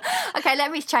exaggerating. Okay,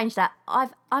 let me change that.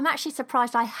 I'm actually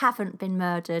surprised I haven't been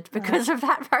murdered because of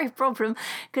that very problem,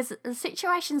 because the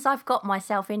situations I've got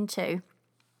myself into,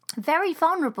 very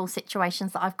vulnerable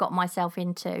situations that I've got myself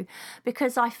into,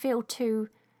 because I feel too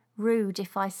rude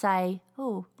if I say,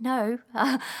 oh, no.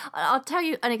 I'll tell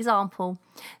you an example.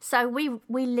 So we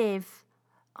live...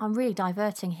 I'm really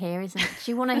diverting here, isn't it? Do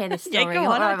you want to hear this story? Yeah,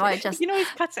 go on. I You can always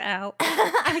cut it out.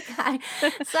 Okay.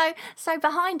 So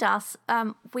behind us,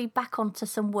 we back onto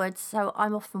some woods. So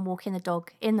I'm often walking the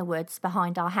dog in the woods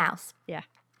behind our house. Yeah.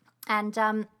 And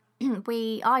I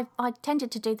tended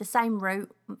to do the same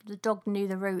route. The dog knew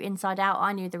the route inside out.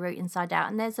 I knew the route inside out.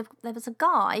 And there was a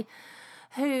guy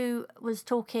who was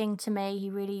talking to me.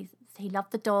 He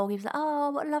loved the dog. He was like, oh,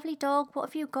 what a lovely dog. What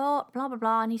have you got? Blah, blah,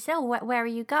 blah. And he said, oh, where are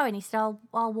you going? He said,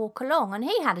 I'll walk along. And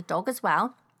he had a dog as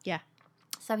well. Yeah.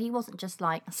 So he wasn't just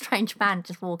like a strange man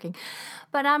just walking.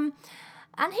 But, and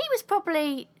he was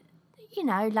probably, you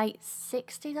know, late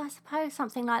 60s, I suppose,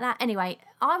 something like that. Anyway,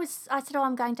 I said, oh,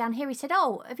 I'm going down here. He said,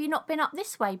 oh, have you not been up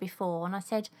this way before? And I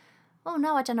said, oh,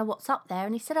 no, I don't know what's up there.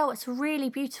 And he said, oh, it's really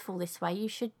beautiful this way. He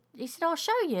said, I'll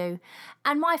show you.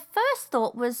 And my first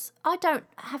thought was, I don't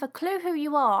have a clue who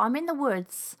you are. I'm in the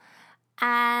woods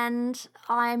and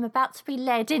I'm about to be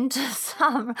led into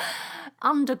some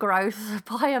undergrowth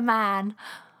by a man.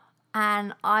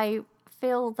 And I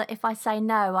feel that if I say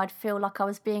no, I'd feel like I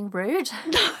was being rude.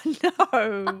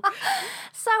 No.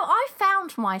 So I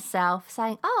found myself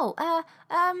saying,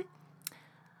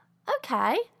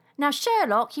 okay. Now,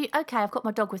 Sherlock, okay, I've got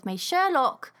my dog with me.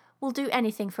 Sherlock will do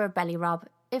anything for a belly rub.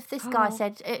 If this guy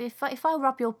said, if I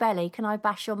rub your belly, can I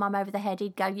bash your mum over the head?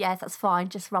 He'd go, yeah, that's fine,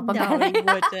 just rub my belly. No, he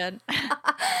wouldn't.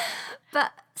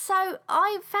 But so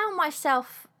I found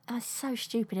myself, so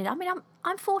stupid. I mean,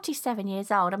 I'm 47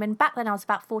 years old. I mean, back then I was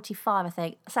about 45, I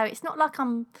think. So it's not like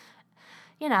I'm,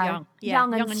 you know,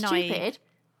 young and stupid.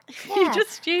 Yeah. You're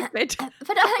just stupid.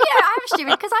 But I'm stupid,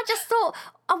 because I just thought,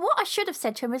 what I should have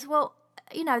said to him is, well,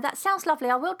 you know, that sounds lovely.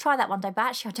 I will try that one day, but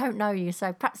actually I don't know you,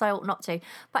 so perhaps I ought not to.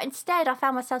 But instead I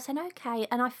found myself saying, okay,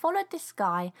 and I followed this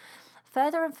guy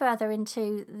further and further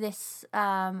into this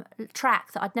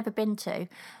track that I'd never been to.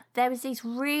 There was these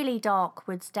really dark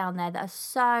woods down there that are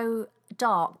so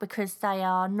dark because they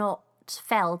are not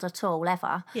felled at all,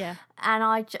 ever. Yeah.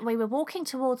 And we were walking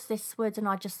towards this woods, and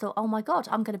I just thought, oh my God,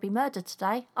 I'm going to be murdered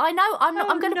today. I know I'm not.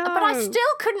 I'm going to, but I still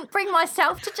couldn't bring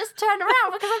myself to just turn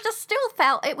around, because I just still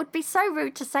felt it would be so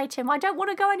rude to say to him, I don't want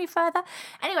to go any further.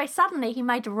 Anyway, suddenly he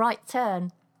made a right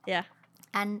turn. Yeah.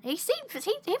 And he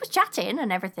was chatting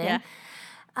and everything.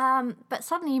 But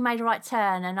suddenly he made a right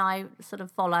turn, and I sort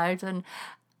of followed,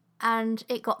 and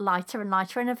it got lighter and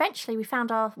lighter, and eventually we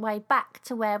found our way back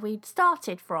to where we'd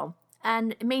started from.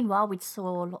 And meanwhile, we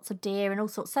saw lots of deer and all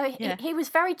sorts. So he was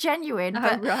very genuine.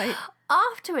 But right.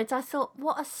 afterwards, I thought,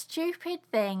 what a stupid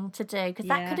thing to do, because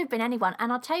that could have been anyone.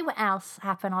 And I'll tell you what else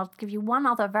happened. I'll give you one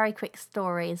other very quick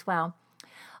story as well.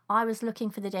 I was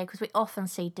looking for the deer, because we often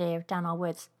see deer down our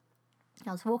woods.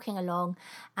 I was walking along,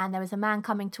 and there was a man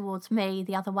coming towards me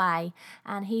the other way,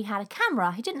 and he had a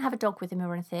camera. He didn't have a dog with him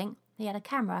or anything. He had a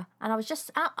camera, and I was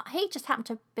he just happened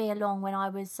to be along when I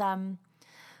was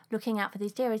looking out for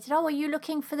these deer. He said, "Oh, are you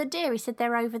looking for the deer?" He said,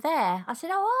 "They're over there." I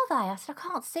said, "Oh, are they?" I said, "I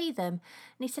can't see them."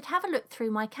 And he said, "Have a look through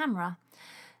my camera."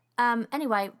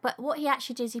 Anyway, but what he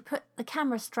actually did is he put the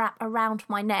camera strap around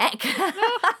my neck.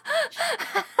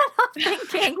 I'm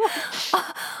thinking,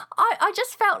 I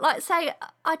just felt like saying,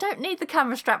 I don't need the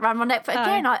camera strap around my neck. But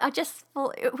again, I just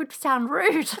thought it would sound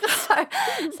rude. So I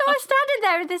was standing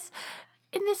there in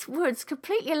this woods,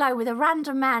 completely alone, with a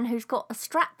random man who's got a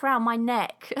strap around my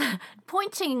neck,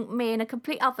 pointing me in a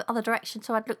complete other direction,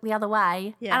 so I'd look the other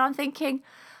way. Yeah. And I'm thinking,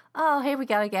 oh, here we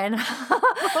go again.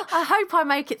 I hope I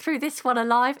make it through this one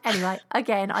alive. Anyway,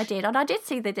 again, I did. And I did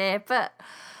see the deer, but...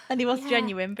 And he was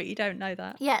genuine, but you don't know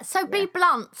that. Yeah, so be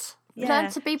blunt. Yeah.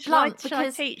 Learn to be blunt. Shall I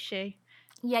teach you?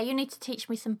 Yeah, you need to teach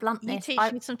me some bluntness. You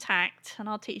teach me some tact, and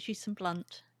I'll teach you some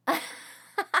blunt.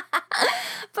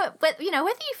 But whether you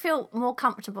feel more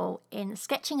comfortable in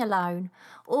sketching alone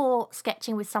or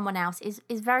sketching with someone else is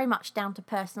very much down to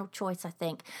personal choice, I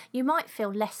think. You might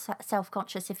feel less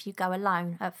self-conscious if you go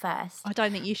alone at first. I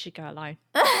don't think you should go alone.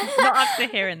 Not after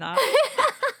hearing that.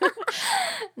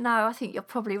 No, I think you're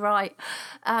probably right.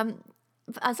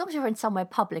 As long as you're in somewhere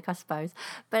public, I suppose.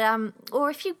 But or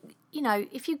if you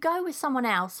go with someone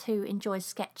else who enjoys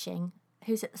sketching,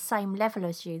 who's at the same level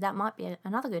as you, that might be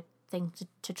another good thing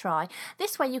to try.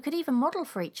 This way you could even model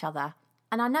for each other.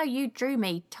 And I know you drew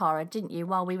me, Tara, didn't you,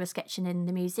 while we were sketching in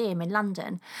the museum in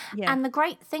London? Yeah. And the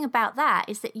great thing about that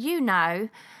is that you know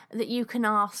that you can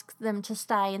ask them to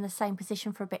stay in the same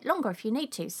position for a bit longer if you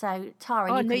need to. So,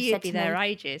 Tara, I knew you'd be there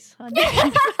ages.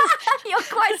 You're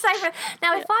quite safe.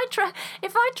 Now, if I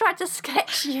tried to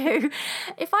sketch you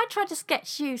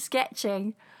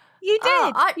sketching. You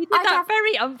did. You did that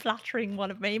very unflattering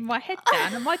one of me, my head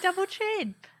down and my double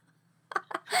chin.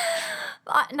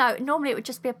 No, normally it would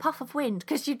just be a puff of wind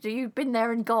because you've been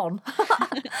there and gone.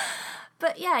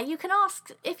 But yeah, you can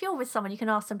ask, if you're with someone, you can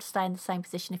ask them to stay in the same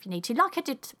position if you need to. Like I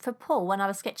did for Paul when I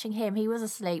was sketching him. He was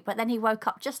asleep, but then he woke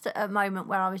up just at a moment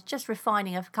where I was just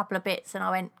refining a couple of bits, and I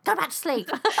went, "Go back to sleep."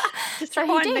 So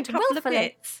he did,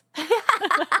 willfully.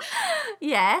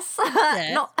 Yes.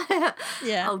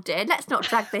 Yeah. Oh dear, let's not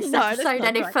drag this episode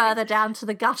any further down to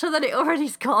the gutter than it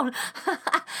already's gone.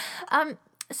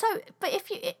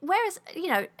 Whereas,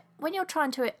 when you're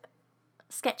trying to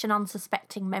sketch an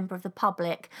unsuspecting member of the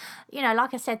public,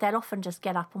 like I said, they'll often just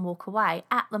get up and walk away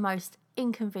at the most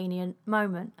inconvenient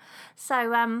moment.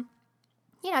 So,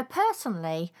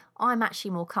 personally, I'm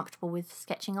actually more comfortable with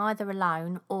sketching either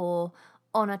alone or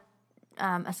on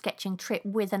a sketching trip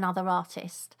with another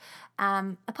artist.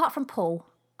 Apart from Paul,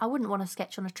 I wouldn't want to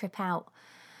sketch on a trip out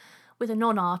with a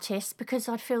non-artist because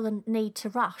I'd feel the need to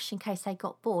rush in case they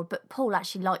got bored. But Paul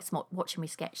actually likes watching me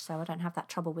sketch, so I don't have that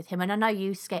trouble with him. And I know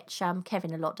you sketch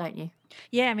Kevin a lot, don't you?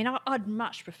 Yeah, I mean, I'd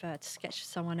much prefer to sketch with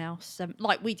someone else,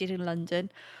 like we did in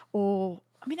London. I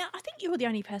think you're the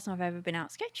only person I've ever been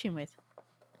out sketching with.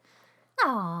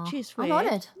 Oh, I'm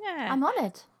honoured. Yeah, I'm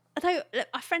honoured. Although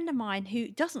a friend of mine who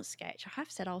doesn't sketch, I have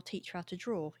said I'll teach her how to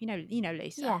draw. You know,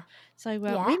 Lisa. Yeah. So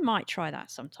we might try that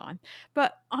sometime.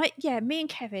 But me and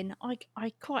Kevin,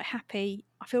 I quite happy.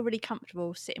 I feel really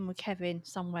comfortable sitting with Kevin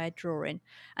somewhere drawing,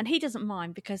 and he doesn't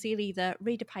mind because he'll either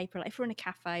read a paper, like if we're in a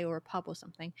cafe or a pub or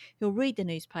something, he'll read the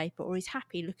newspaper, or he's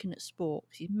happy looking at sport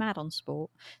because he's mad on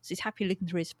sport. So he's happy looking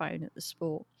through his phone at the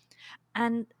sport.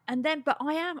 But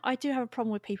I do have a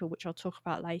problem with people, which I'll talk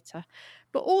about later.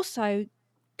 But also,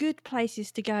 good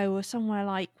places to go are somewhere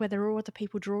like where there are other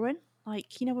people drawing. Like,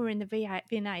 we're in the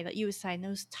V&A, like you were saying, there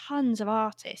was tons of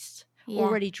artists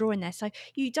already drawing there. So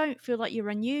you don't feel like you're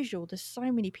unusual. There's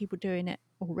so many people doing it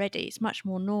already. It's much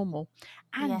more normal.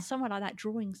 And somewhere like that,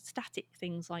 drawing static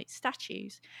things like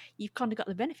statues, you've kind of got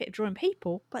the benefit of drawing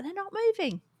people, but they're not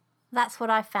moving. That's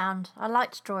what I found. I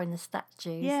liked drawing the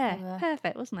statues. Yeah,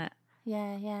 perfect, wasn't it?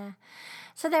 Yeah.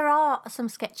 So there are some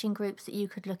sketching groups that you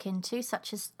could look into,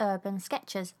 such as Urban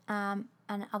Sketchers. And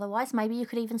And otherwise, maybe you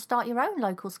could even start your own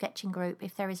local sketching group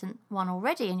if there isn't one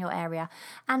already in your area.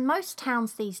 And most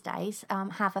towns these days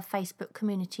have a Facebook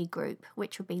community group,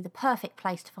 which would be the perfect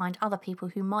place to find other people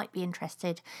who might be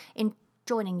interested in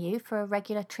joining you for a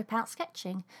regular trip out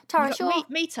sketching. Tara, You've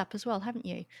got Meetup as well, haven't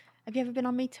you? Have you ever been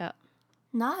on Meetup?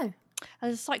 No.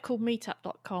 There's a site called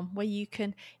meetup.com where you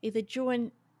can either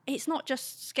join. It's not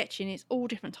just sketching, it's all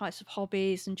different types of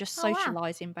hobbies and just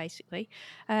socialising, basically.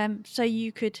 So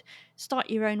you could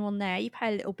start your own one there. You pay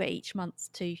a little bit each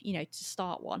month to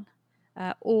start one.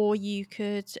 Or you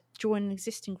could join an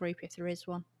existing group if there is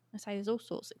one. I say there's all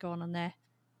sorts that go on there.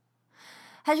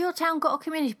 Has your town got a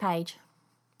community page?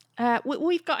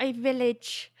 We've got a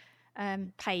village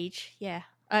page,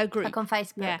 a group. Like on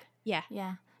Facebook?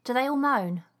 Yeah. Do they all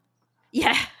moan?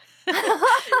 Yeah.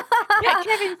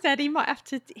 Kevin said he might have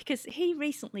to, because he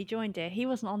recently joined it. He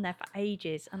wasn't on there for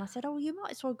ages. And I said, oh, you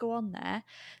might as well go on there.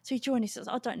 So he joined. He says,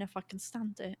 I don't know if I can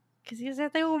stand it. Because he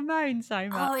said they all moan so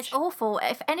much. Oh, it's awful.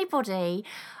 If anybody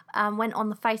went on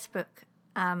the Facebook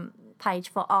page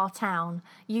for our town,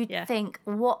 you'd think,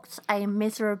 what a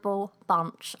miserable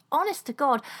bunch. Honest to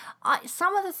God,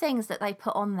 some of the things that they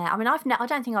put on there, I mean, I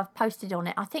don't think I've posted on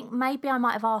it. I think maybe I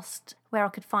might have asked where I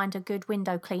could find a good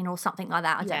window cleaner or something like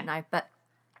that. I don't know. But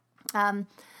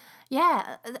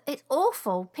it's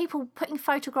awful. People putting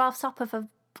photographs up of a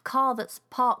car that's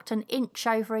parked an inch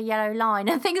over a yellow line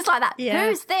and things like that.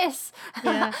 Who's this?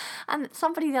 And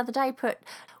somebody the other day put,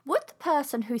 would the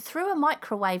person who threw a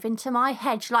microwave into my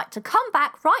hedge like to come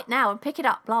back right now and pick it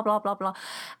up, blah blah blah blah.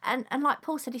 And like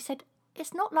Paul said, he said,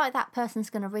 it's not like that person's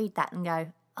going to read that and go,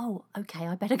 oh, okay,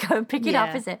 I better go and pick it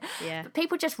up, is it? But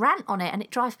people just rant on it and it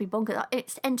drives me bonkers.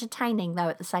 It's entertaining though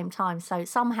at the same time, so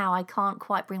somehow I can't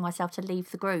quite bring myself to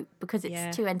leave the group because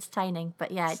it's too entertaining.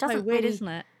 But it doesn't so weird, isn't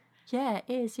it? Yeah,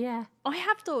 it is, I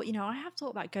have thought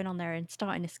about going on there and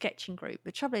starting a sketching group.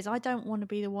 The trouble is I don't want to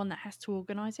be the one that has to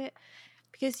organise it.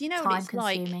 Because what it's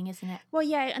time-consuming, isn't it? Well,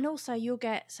 yeah, and also you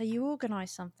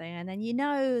organise something and then you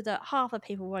know that half the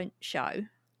people won't show.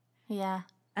 Yeah.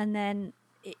 And then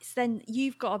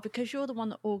you've got to, because you're the one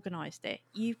that organised it,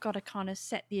 you've got to kind of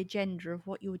set the agenda of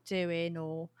what you're doing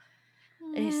or...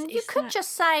 you could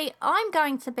just say, I'm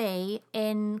going to be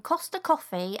in Costa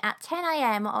Coffee at 10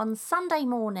 a.m. on Sunday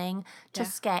morning to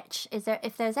sketch.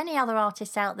 If there's any other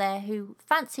artists out there who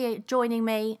fancy joining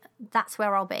me, that's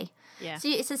where I'll be. Yeah. So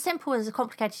it's as simple as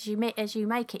complicated as you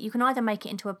make it. You can either make it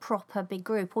into a proper big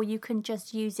group or you can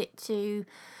just use it to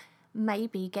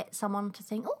maybe get someone to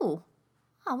think, oh,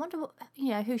 I wonder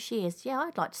who she is. Yeah,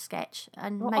 I'd like to sketch.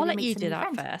 And maybe I'll let meet you some do new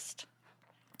that friends. first.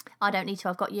 I don't need to.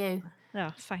 I've got you.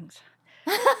 Oh, thanks.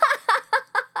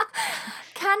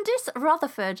 Candice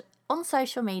Rutherford on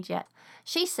social media.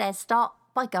 She says start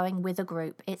by going with a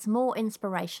group. It's more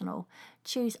inspirational.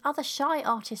 Choose other shy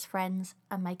artist friends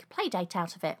and make a play date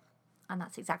out of it. And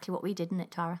that's exactly what we did, isn't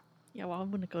it, Tara? Yeah, well, I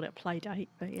wouldn't have got it a play date,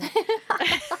 but yeah.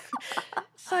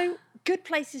 So, good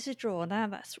places to draw. Now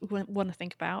that's one to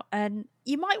think about. And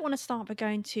you might want to start by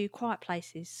going to quiet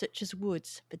places such as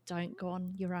woods, but don't go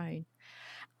on your own.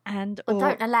 Or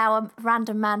don't allow a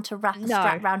random man to wrap a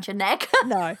strap round your neck.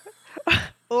 No.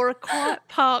 Or a quiet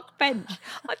park bench.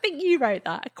 I think you wrote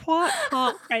that. A quiet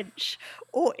park bench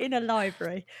or in a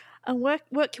library. And work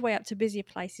your way up to busier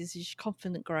places as your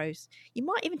confidence grows. You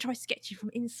might even try sketching from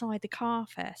inside the car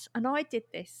first. And I did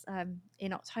this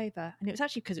in October. And it was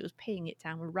actually because it was peeing it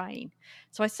down with rain.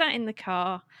 So I sat in the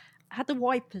car, had the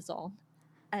wipers on,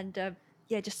 and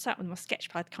just sat with my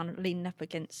sketch pad kind of leaning up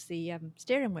against the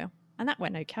steering wheel. And that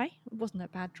went okay. It wasn't a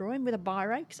bad drawing with a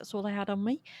biro because that's all I had on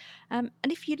me. And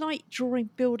if you like drawing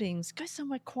buildings, go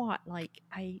somewhere quiet like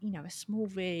a small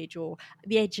village or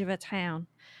the edge of a town.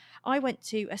 I went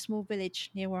to a small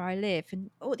village near where I live, and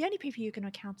the only people you're going to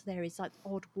encounter there is like the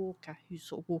odd walker who's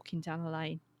sort of walking down a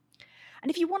lane.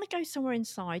 And if you want to go somewhere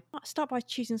inside, start by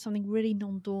choosing something really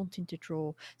non-daunting to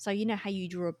draw. So you know how you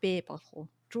draw a beer bottle,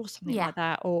 draw something like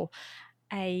that, or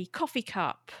a coffee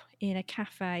cup in a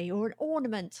cafe, or an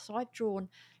ornament. So I've drawn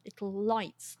little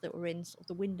lights that were in sort of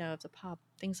the window of the pub,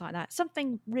 things like that.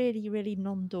 Something really, really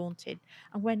non-daunting,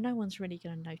 and where no one's really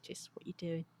going to notice what you're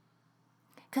doing.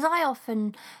 Because I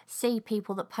often see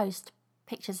people that post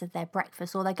pictures of their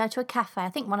breakfast, or they go to a cafe. I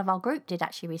think one of our group did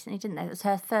actually recently, didn't they? It was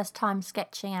her first time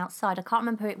sketching outside. I can't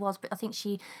remember who it was, but I think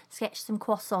she sketched some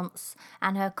croissants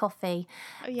and her coffee.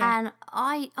 Oh, yeah. And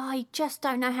I just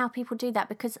don't know how people do that,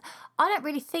 because I don't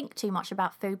really think too much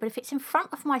about food, but if it's in front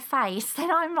of my face, then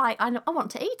I'm like, I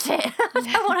want to eat it. I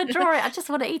don't want to draw it. I just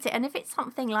want to eat it. And if it's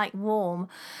something like warm,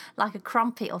 like a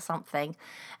crumpet or something,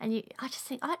 and I just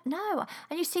think, no.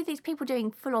 And you see these people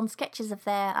doing full-on sketches of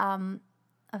their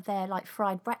of their like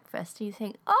fried breakfast. You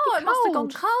think, oh, it must have gone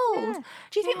cold. Yeah.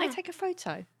 Do you think they take a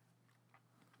photo?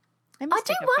 I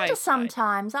do wonder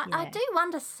sometimes. I do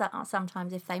wonder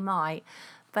sometimes if they might,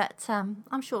 but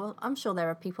I'm sure there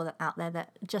are people out there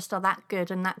that just are that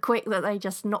good and that quick that they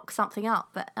just knock something up.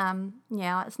 But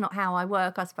yeah, it's not how I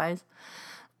work, I suppose.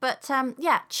 But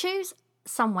yeah, choose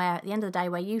somewhere at the end of the day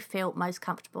where you feel most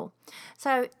comfortable.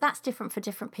 So that's different for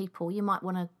different people. You might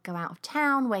want to go out of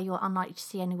town where you're unlikely to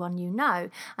see anyone you know.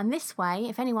 And this way,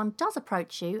 if anyone does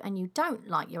approach you and you don't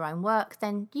like your own work,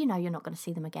 then you know you're not going to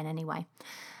see them again anyway.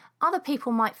 Other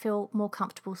people might feel more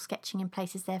comfortable sketching in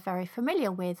places they're very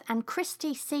familiar with. And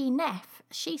Christy C. Neff,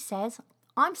 she says,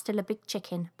 I'm still a big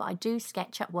chicken, but I do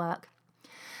sketch at work.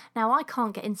 Now, I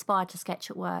can't get inspired to sketch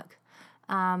at work.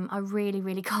 I really,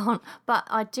 really can't. But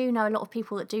I do know a lot of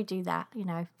people that do that, you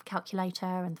know, calculator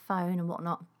and the phone and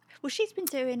whatnot. Well, she's been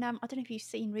doing, I don't know if you've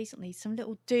seen recently, some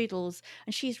little doodles,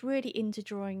 and she's really into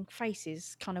drawing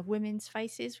faces, kind of women's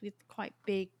faces with quite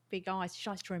big eyes. She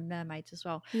likes drawing mermaids as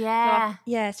well. Yeah.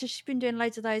 So she's been doing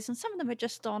loads of those, and some of them are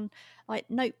just on like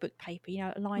notebook paper, you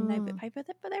know, lined notebook paper,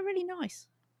 but they're really nice.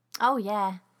 Oh,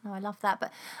 yeah. No, I love that.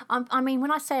 But I mean,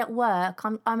 when I say at work,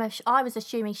 I was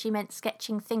assuming she meant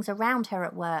sketching things around her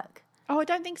at work. Oh, I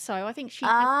don't think so. I think she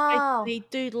basically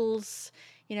doodles,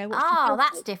 you know. Oh,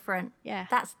 that's different. Yeah.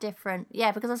 That's different.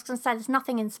 Yeah, because I was going to say there's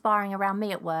nothing inspiring around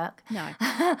me at work. No.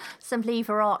 Some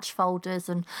lever arch folders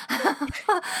and,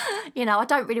 you know, I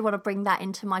don't really want to bring that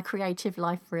into my creative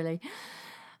life, really.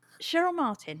 Cheryl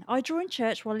Martin, I draw in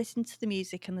church while listening to the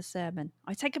music and the sermon.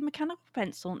 I take a mechanical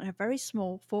pencil and a very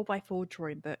small 4x4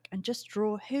 drawing book and just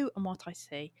draw who and what I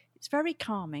see. It's very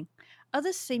calming.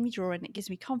 Others see me drawing, it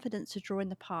gives me confidence to draw in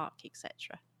the park,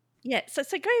 etc. Yeah, so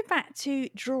going back to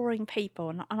drawing people,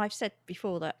 and I've said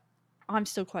before that I'm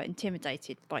still quite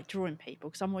intimidated by drawing people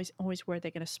because I'm always worried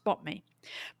they're going to spot me.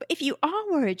 But if you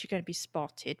are worried you're going to be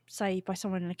spotted, say by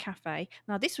someone in a cafe,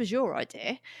 now this was your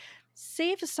idea,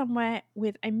 see if there's somewhere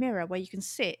with a mirror where you can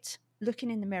sit looking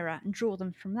in the mirror and draw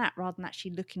them from that rather than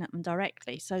actually looking at them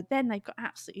directly. So then they've got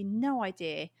absolutely no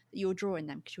idea that you're drawing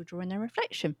them because you're drawing their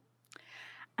reflection.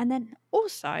 And then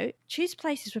also choose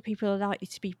places where people are likely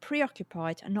to be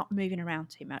preoccupied and not moving around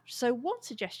too much. So one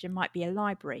suggestion might be a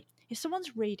library. If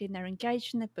someone's reading, they're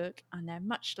engaged in their book and they're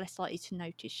much less likely to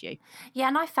notice you. Yeah,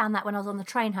 and I found that when I was on the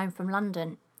train home from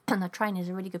London. And the train is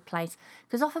a really good place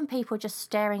because often people are just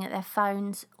staring at their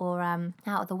phones or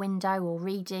out of the window or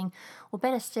reading or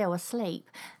better still asleep.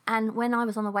 And when I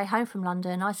was on the way home from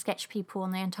London, I sketched people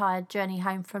on the entire journey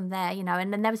home from there, you know,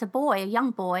 and then there was a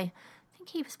young boy, I think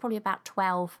he was probably about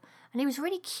 12, and he was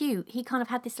really cute. He kind of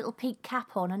had this little peak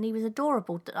cap on and he was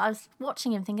adorable. I was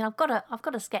watching him thinking, I've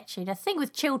got to sketch you. The thing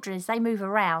with children is they move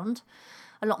around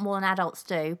a lot more than adults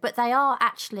do, but they are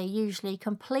actually usually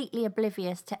completely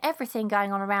oblivious to everything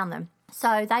going on around them.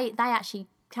 So they actually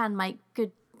can make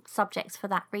good subjects for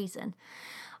that reason.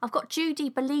 I've got Judy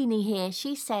Bellini here.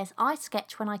 She says, I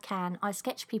sketch when I can. I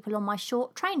sketch people on my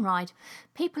short train ride.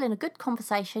 People in a good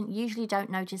conversation usually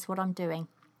don't notice what I'm doing.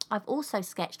 I've also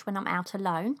sketched when I'm out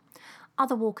alone.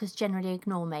 Other walkers generally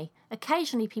ignore me.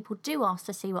 Occasionally people do ask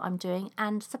to see what I'm doing,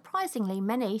 and surprisingly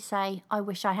many say, I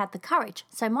wish I had the courage.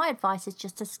 So my advice is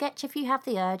just to sketch if you have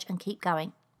the urge and keep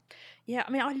going. Yeah,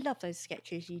 I mean, I love those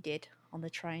sketches you did on the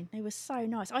train. They were so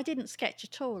nice. I didn't sketch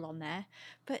at all on there,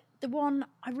 but the one,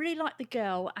 I really liked the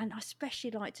girl, and I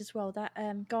especially liked as well that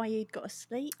guy who'd got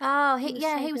asleep. Oh,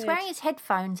 he was wearing his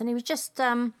headphones, and he was just...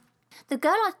 The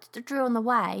girl I drew on the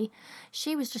way,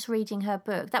 she was just reading her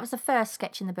book. That was the first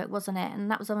sketch in the book, wasn't it? And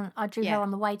that was I drew her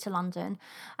on the way to London.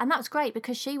 And that was great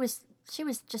because she was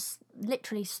just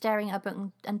literally staring at her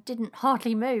book and didn't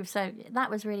hardly move. So that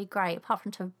was really great, apart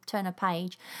from to turn a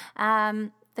page.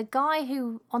 The guy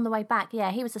who, on the way back,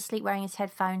 he was asleep wearing his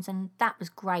headphones, and that was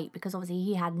great because obviously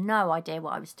he had no idea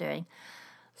what I was doing.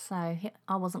 So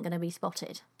I wasn't going to be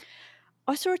spotted.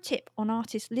 I saw a tip on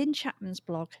artist Lynn Chapman's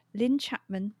blog,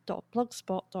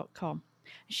 lynnchapman.blogspot.com.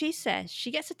 She says she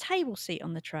gets a table seat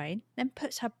on the train, then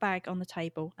puts her bag on the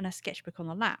table and her sketchbook on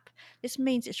the lap. This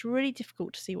means it's really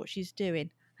difficult to see what she's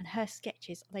doing. And her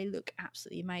sketches, they look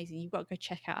absolutely amazing. You've got to go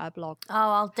check out her blog. Oh,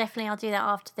 I'll do that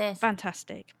after this.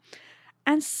 Fantastic.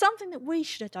 And something that we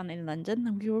should have done in London,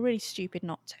 and we were really stupid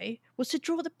not to, was to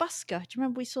draw the busker. Do you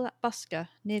remember we saw that busker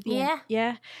near the end?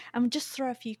 Yeah. And just throw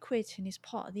a few quid in his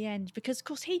pot at the end. Because, of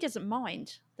course, he doesn't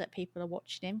mind that people are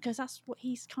watching him because that's what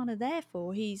he's kind of there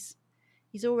for. He's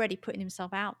already putting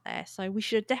himself out there. So we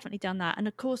should have definitely done that. And,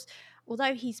 of course,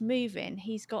 although he's moving,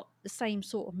 he's got the same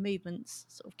sort of movements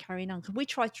sort of carrying on. Because we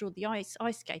tried to draw the ice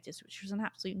skaters, which was an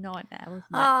absolute nightmare, wasn't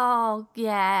it? Oh,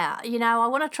 yeah. You know, I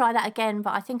want to try that again,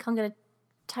 but I think I'm going to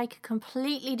take a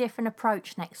completely different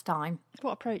approach next time.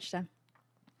 What approach then?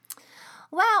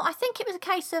 Well, I think it was a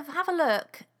case of have a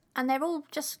look, and they're all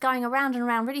just going around and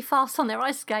around really fast on their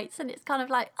ice skates, and it's kind of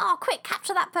like, oh, quick,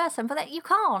 capture that person. But you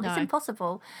can't. It's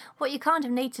impossible. What you kind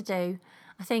of need to do,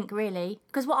 I think, really,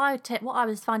 because what I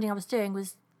was finding I was doing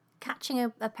was catching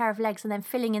a pair of legs and then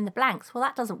filling in the blanks. Well,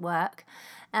 that doesn't work.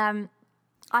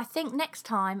 I think next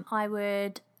time I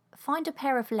would find a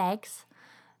pair of legs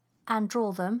and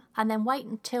draw them, and then wait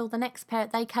until the next pair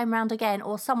they came round again,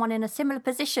 or someone in a similar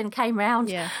position came round,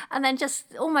 and then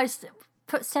just almost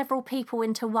put several people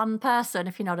into one person,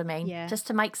 if you know what I mean, just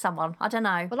to make someone. I don't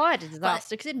know. Well, I had a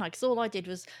disaster because all I did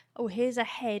was, here's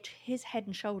head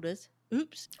and shoulders.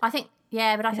 Oops. I think,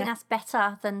 but I think that's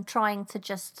better than trying to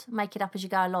just make it up as you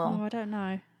go along. Oh, I don't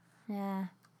know.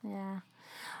 Yeah.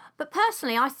 But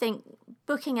personally, I think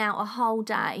booking out a whole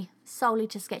day solely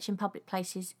to sketch in public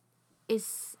places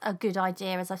is a good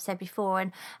idea, as I've said before.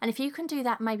 And if you can do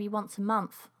that maybe once a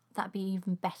month, that'd be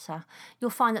even better.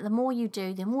 You'll find that the more you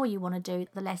do, the more you want to do,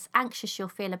 the less anxious you'll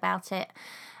feel about it.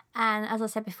 And as I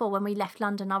said before, when we left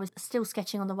London, I was still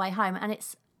sketching on the way home, and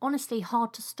it's honestly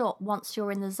hard to stop once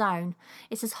you're in the zone.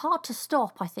 It's as hard to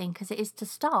stop, I think, as it is to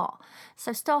start.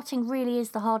 So starting really is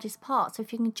the hardest part. So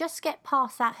if you can just get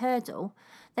past that hurdle,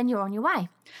 then you're on your way.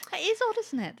 It is odd,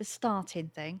 isn't it, the starting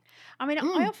thing? I mean,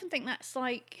 I often think that's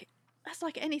like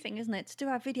anything, isn't it? To do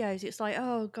our videos, it's like,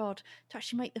 oh God, to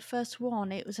actually make the first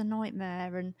one, it was a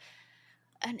nightmare.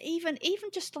 And even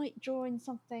just like drawing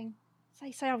something,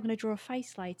 say I'm going to draw a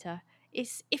face later.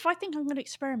 If I think I'm going to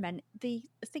experiment, the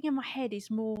thing in my head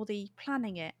is more the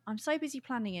planning it. I'm so busy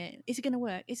planning it. Is it going to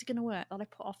work? Is it going to work? That I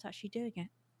put off to actually doing it.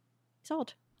 It's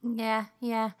odd. Yeah.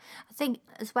 I think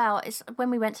as well, it's when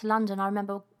we went to London, I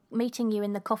remember meeting you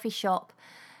in the coffee shop,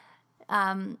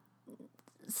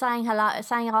 saying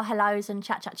our hellos and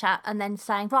chat, and then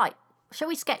saying, right, shall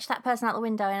we sketch that person out the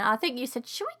window? And I think you said,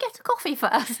 should we get a coffee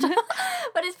first?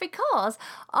 But it's because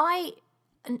I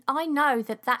know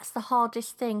that that's the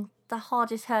hardest thing. The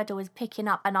hardest hurdle is picking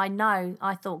up. And I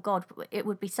thought, God, it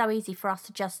would be so easy for us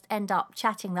to just end up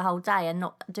chatting the whole day and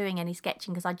not doing any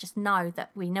sketching, because I just know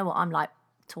that we know what I'm like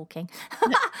talking.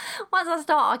 Once I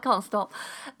start, I can't stop.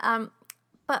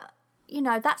 But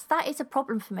that is a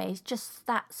problem for me. It's just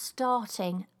that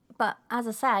starting. But as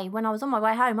I say, when I was on my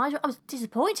way home, I was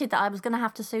disappointed that I was going to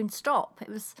have to soon stop. It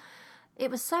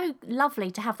was so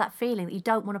lovely to have that feeling that you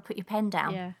don't want to put your pen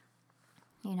down.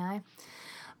 Yeah.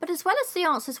 But as well as the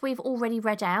answers we've already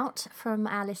read out from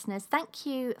our listeners, thank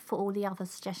you for all the other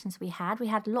suggestions we had. We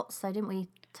had lots though, didn't we,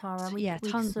 Tara?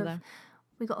 Tons of them.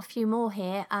 We got a few more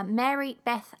here. Mary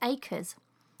Beth Akers.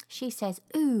 She says,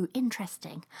 ooh,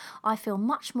 interesting. I feel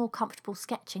much more comfortable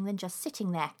sketching than just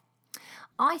sitting there.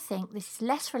 I think this is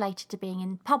less related to being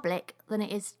in public than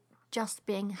it is just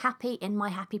being happy in my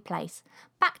happy place.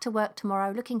 Back to work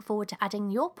tomorrow. Looking forward to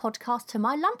adding your podcast to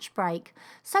my lunch break.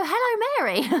 So hello,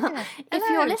 Mary. Yeah, if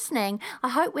you're listening, I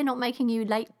hope we're not making you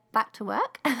late back to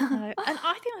work. No. And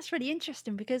I think that's really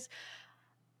interesting, because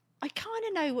I kind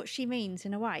of know what she means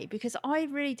in a way, because I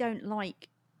really don't like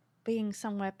being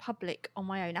somewhere public on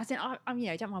my own. As in, I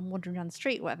don't mind wandering around the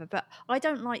street or whatever, but I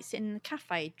don't like sitting in a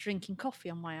cafe drinking coffee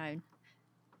on my own.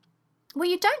 Well,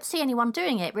 you don't see anyone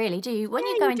doing it, really, do you? When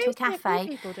you go into a cafe,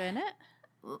 people doing it.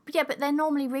 Yeah, but they're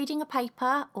normally reading a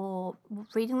paper or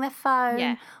reading their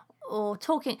phone or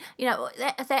talking. They're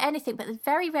anything, but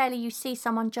very rarely you see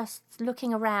someone just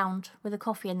looking around with a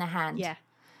coffee in their hand. Yeah.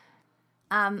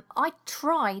 I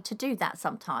try to do that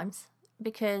sometimes,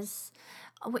 because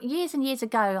years and years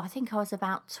ago, I think I was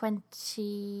about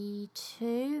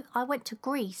 22, I went to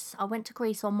Greece. I went to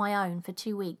Greece on my own for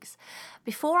 2 weeks.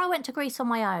 Before I went to Greece on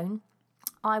my own,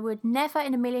 I would never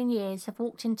in a million years have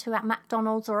walked into a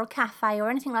McDonald's or a cafe or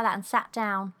anything like that and sat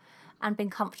down and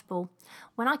been comfortable.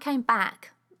 When I came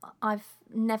back, I've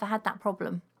never had that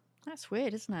problem. That's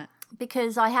weird, isn't it?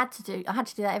 Because I had to do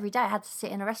that every day. I had to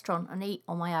sit in a restaurant and eat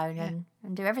on my own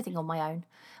and do everything on my own.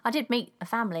 I did meet a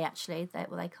family, actually.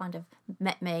 They kind of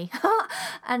met me.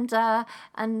 and I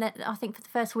think for the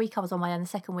first week I was on my own, the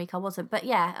second week I wasn't. But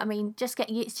yeah, I mean,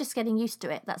 it's just getting used to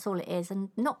it. That's all it is. And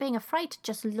not being afraid to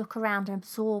just look around and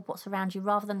absorb what's around you,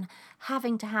 rather than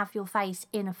having to have your face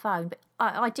in a phone. But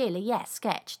ideally, yes,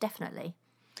 sketch, definitely.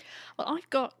 Well, I've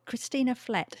got Christina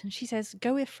Flett, and she says,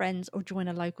 go with friends or join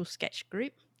a local sketch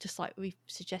group, just like we've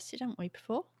suggested, haven't we,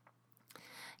 before?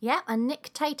 Yeah, and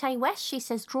Nick Tay West, she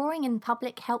says, drawing in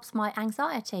public helps my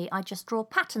anxiety. I just draw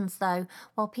patterns, though,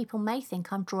 while people may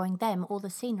think I'm drawing them or the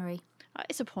scenery.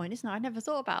 It's a point, isn't it? I never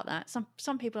thought about that.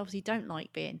 Some people obviously don't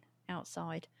like being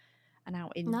outside and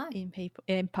out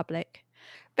in public.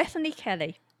 Bethany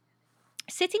Kelly.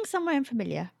 Sitting somewhere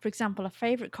unfamiliar, for example, a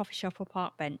favourite coffee shop or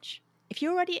park bench. If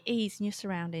you're already at ease in your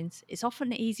surroundings, it's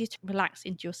often easier to relax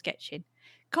into your sketching.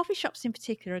 Coffee shops in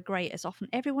particular are great as often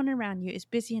everyone around you is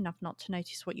busy enough not to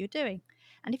notice what you're doing.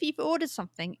 And if you've ordered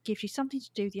something, it gives you something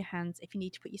to do with your hands if you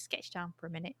need to put your sketch down for a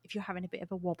minute, if you're having a bit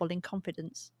of a wobble in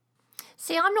confidence.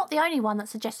 See, I'm not the only one that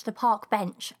suggested a park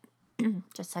bench,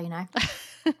 just so you know.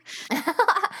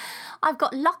 I've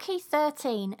got Lucky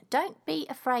 13. Don't be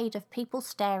afraid of people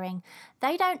staring.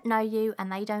 They don't know you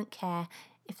and they don't care.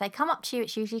 If they come up to you,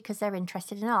 it's usually because they're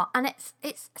interested in art. And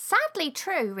it's sadly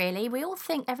true, really. We all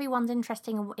think everyone's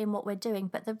interested in what we're doing,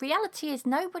 but the reality is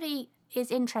nobody is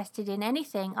interested in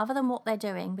anything other than what they're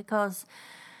doing, because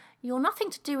you're nothing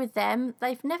to do with them.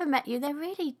 They've never met you. They're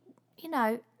really,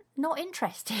 not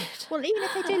interested. Well, even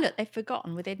if they do look, they've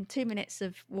forgotten within 2 minutes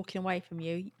of walking away from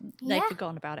you. They've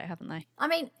forgotten about it, haven't they? I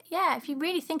mean, yeah, if you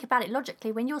really think about it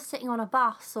logically, when you're sitting on a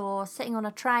bus or sitting on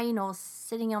a train or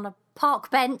sitting on a park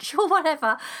bench or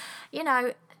whatever,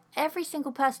 every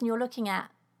single person you're looking at,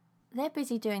 they're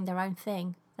busy doing their own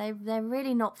thing. They're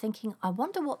really not thinking, I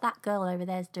wonder what that girl over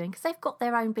there is doing, because they've got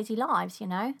their own busy lives,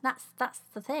 That's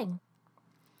the thing.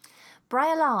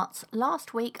 Braille Arts.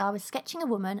 Last week I was sketching a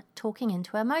woman talking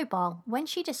into her mobile. When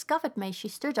she discovered me, she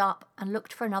stood up and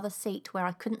looked for another seat where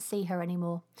I couldn't see her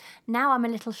anymore. Now I'm a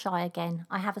little shy again.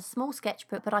 I have a small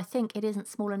sketchbook, but I think it isn't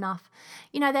small enough.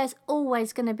 There's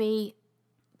always going to be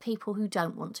people who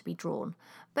don't want to be drawn.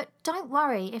 But don't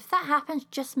worry, if that happens,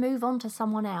 just move on to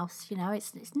someone else.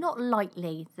 It's not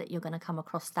likely that you're going to come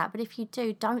across that, but if you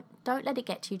do, don't let it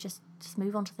get to you. Just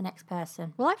move on to the next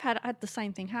person. Well, I've had the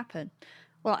same thing happen.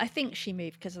 Well, I think she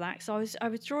moved because of that. So I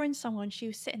was drawing someone. She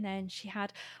was sitting there, and I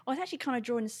was actually kind of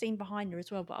drawing a scene behind her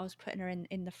as well, but I was putting her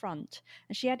in the front,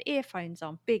 and she had earphones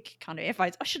on, big kind of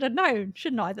earphones. I should have known,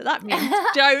 shouldn't I? That means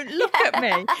don't look at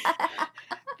me.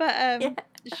 But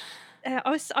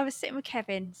I was sitting with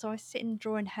Kevin, so I was sitting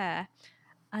drawing her,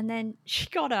 and then she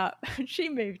got up and she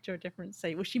moved to a different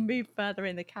seat. Well, she moved further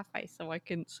in the cafe, so I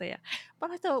couldn't see her. But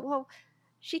I thought, well,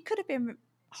 she could have been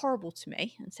horrible to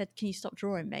me and said, "Can you stop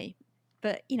drawing me?"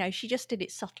 But, she just did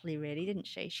it subtly, really, didn't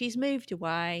she? She's moved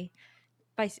away.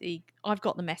 Basically, I've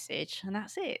got the message, and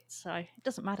that's it. So it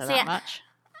doesn't matter that much.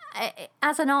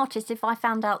 As an artist, if I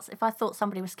thought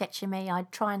somebody was sketching me,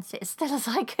 I'd try and sit as still as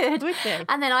I could. Would you?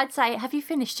 And then I'd say, have you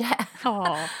finished yet?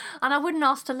 Oh. And I wouldn't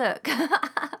ask to look.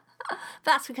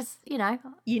 That's because, You know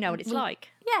what it's like.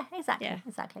 Yeah,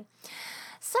 exactly.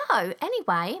 So,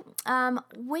 anyway,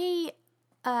 we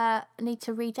need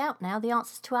to read out now the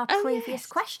answers to our previous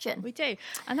question. We do.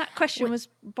 And that question was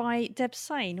by Deb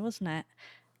Sane, wasn't it?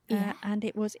 Yeah. And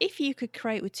it was, if you could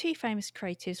create with two famous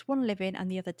creatives, one living and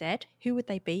the other dead, who would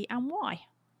they be and why?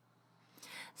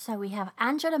 So we have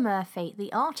Angela Murphy.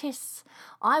 The artists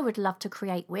I would love to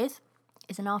create with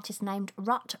is an artist named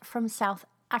Rut from South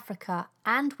Africa,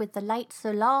 and with the late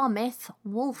Solar Myth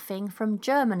Wolfing from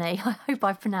Germany. I hope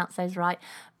I've pronounced those right.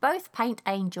 Both paint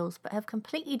angels, but have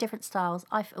completely different styles.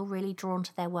 I feel really drawn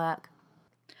to their work.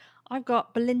 I've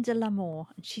got Belinda Lamour,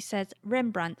 and she says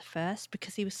Rembrandt first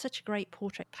because he was such a great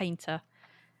portrait painter.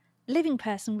 Living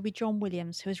person would be John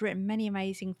Williams, who has written many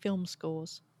amazing film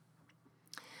scores.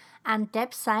 And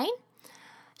Deb Sane,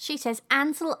 she says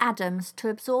Ansel Adams, to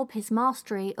absorb his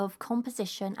mastery of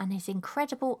composition and his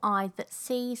incredible eye that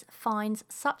sees, finds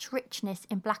such richness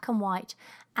in black and white,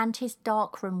 and his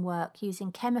darkroom work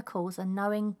using chemicals and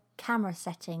knowing camera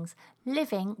settings.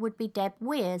 Living would be Deb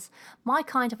Weirs, my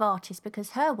kind of artist,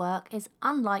 because her work is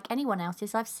unlike anyone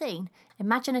else's I've seen.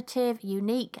 Imaginative,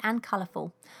 unique and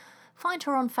colourful. Find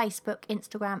her on Facebook,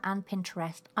 Instagram and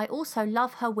Pinterest. I also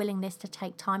love her willingness to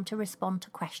take time to respond to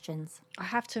questions. I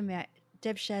have to admit,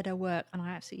 Deb shared her work and I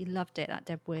absolutely loved it, that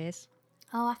Deb Weirs.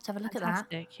 Oh, I have to have a look at that.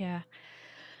 Fantastic, yeah.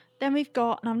 Then we've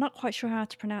got, and I'm not quite sure how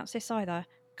to pronounce this either,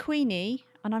 Queenie,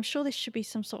 and I'm sure this should be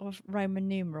some sort of Roman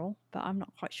numeral, but I'm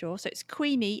not quite sure. So it's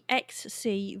Queenie,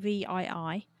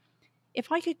 XCVII.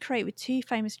 If I could create with two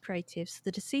famous creatives,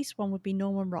 the deceased one would be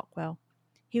Norman Rockwell.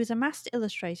 He was a master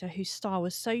illustrator whose style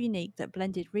was so unique that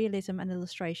blended realism and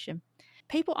illustration.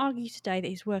 People argue today that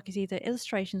his work is either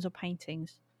illustrations or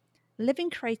paintings. The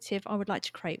living creative I would like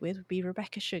to create with would be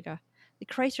Rebecca Sugar, the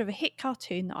creator of a hit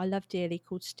cartoon that I love dearly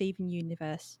called Steven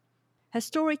Universe. Her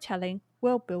storytelling,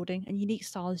 world building, and unique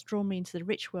style has drawn me into the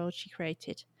rich world she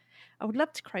created. I would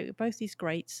love to create with both these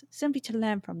greats, simply to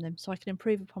learn from them so I can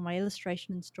improve upon my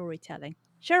illustration and storytelling.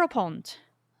 Cheryl Pond.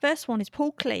 First one is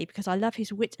Paul Klee because I love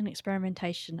his wit and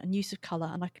experimentation and use of colour,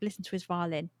 and I can listen to his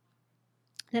violin.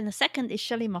 Then the second is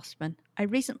Shelley Mossman, a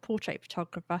recent portrait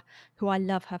photographer who I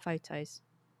love her photos.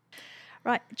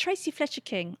 Right, Tracy Fletcher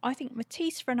King. I think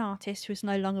Matisse for an artist who is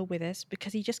no longer with us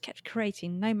because he just kept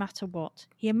creating no matter what.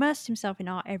 He immersed himself in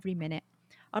art every minute.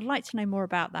 I'd like to know more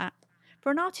about that.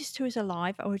 For an artist who is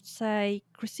alive, I would say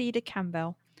Cressida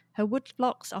Campbell. Her wood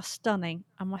blocks are stunning,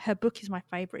 and her book is my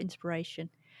favourite inspiration.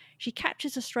 She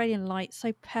captures Australian light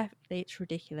so perfectly, it's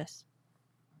ridiculous.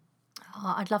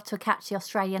 Oh, I'd love to catch the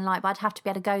Australian light, but I'd have to be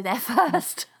able to go there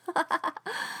first.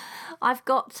 I've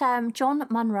got John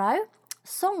Munro,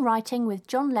 songwriting with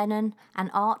John Lennon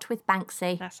and art with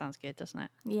Banksy. That sounds good, doesn't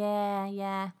it?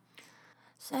 Yeah.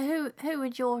 So who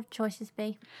would your choices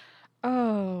be?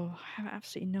 Oh, I have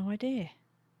absolutely no idea.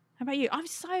 How about you?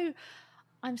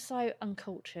 I'm so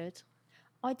uncultured.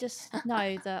 I just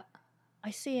know that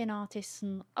I see an artist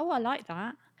and I like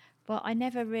that, but I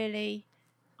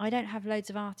don't have loads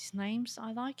of artist names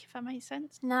I like, if that makes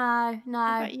sense. No.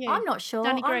 about you? I'm not sure.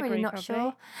 Danny I'm really Gregory, not probably.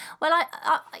 sure. Well,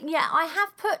 I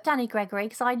have put Danny Gregory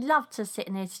because I'd love to sit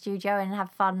in his studio and have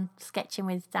fun sketching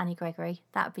with Danny Gregory.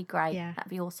 That would be great. Yeah.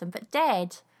 That'd be awesome. But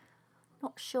dead,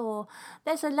 not sure.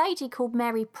 There's a lady called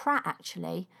Mary Pratt,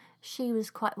 actually. She was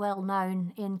quite well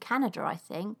known in Canada, I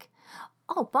think.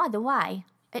 Oh, by the way,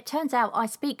 it turns out I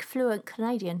speak fluent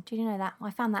Canadian. Do you know that?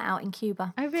 I found that out in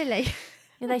Cuba. Oh, really?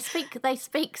 Yeah, they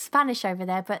speak Spanish over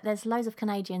there, but there's loads of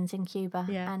Canadians in Cuba.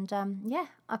 Yeah. And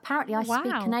apparently I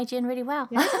speak Wow. Canadian really well.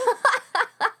 Yeah.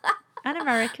 And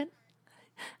American.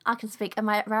 I can speak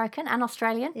American and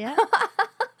Australian. Yeah.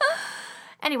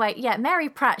 Anyway, yeah, Mary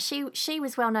Pratt, she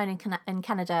was well known in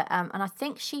Canada, and I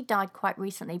think she died quite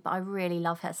recently, but I really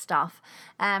love her stuff.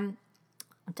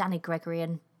 Danny Gregory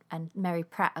and Mary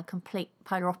Pratt are complete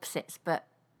polar opposites, but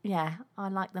yeah, I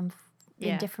like them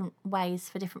in different ways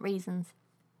for different reasons.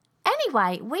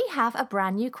 Anyway, we have a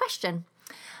brand new question.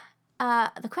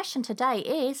 The question today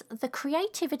is, the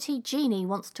Creativity Genie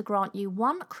wants to grant you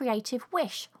one creative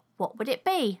wish. What would it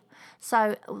be?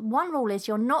 So one rule is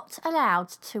you're not allowed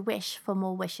to wish for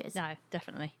more wishes. No,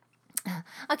 definitely.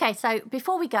 Okay, so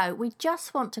before we go, we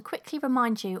just want to quickly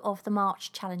remind you of the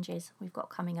March challenges we've got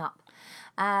coming up.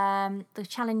 The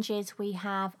challenges we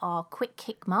have are Quick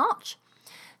Kick March.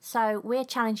 So we're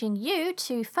challenging you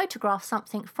to photograph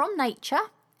something from nature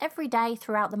every day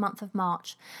throughout the month of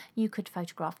March. You could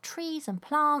photograph trees and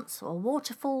plants or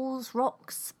waterfalls,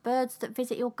 rocks, birds that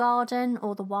visit your garden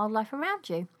or the wildlife around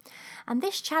you. And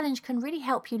this challenge can really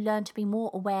help you learn to be more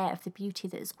aware of the beauty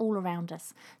that is all around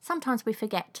us. Sometimes we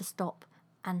forget to stop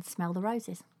and smell the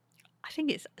roses. I think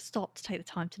it's stop to take the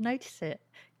time to notice it.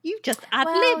 You just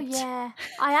ad-libbed. Well, yeah.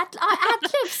 I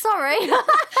ad-libbed, sorry.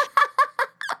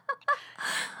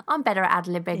 I'm better at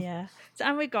ad-libbing. Yeah. So,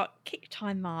 and we've got Kick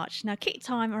Time March. Now, Kick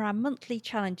Time are our monthly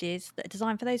challenges that are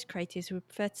designed for those creators who would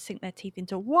prefer to sink their teeth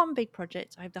into one big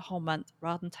project over the whole month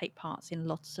rather than take parts in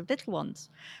lots of little ones.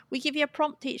 We give you a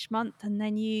prompt each month, and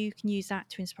then you can use that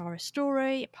to inspire a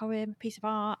story, a poem, a piece of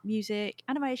art, music,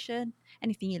 animation,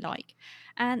 anything you like.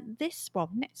 And next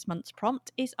month's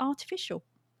prompt is artificial.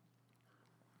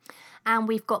 And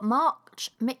we've got March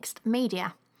Mixed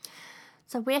Media.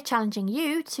 So we're challenging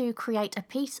you to create a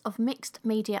piece of mixed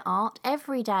media art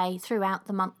every day throughout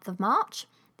the month of March.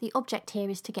 The object here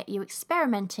is to get you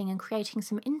experimenting and creating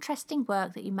some interesting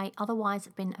work that you may otherwise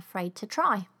have been afraid to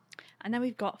try. And then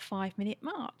we've got 5 Minute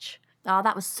March. Oh,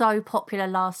 that was so popular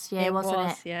last year,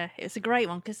 wasn't it? Yeah, it was a great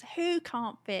one because who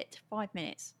can't fit 5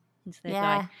 minutes into their day?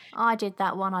 Yeah, I did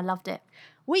that one. I loved it.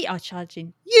 We are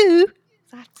challenging you,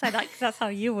 I have to say that because that's how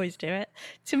you always do it,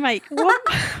 to make one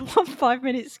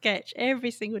 5-minute sketch every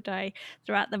single day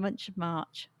throughout the month of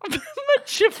March.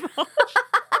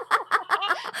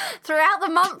 Throughout the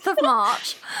month of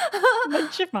March.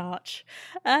 Month of March.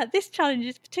 This challenge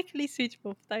is particularly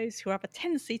suitable for those who have a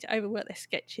tendency to overwork their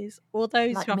sketches or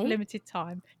those Like who have me? limited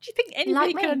time. Do you think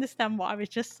anybody Like can me? understand what I was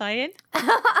just saying?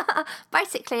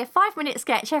 Basically, a 5-minute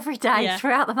sketch every day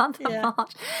throughout the month of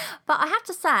March. But I have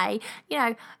to say,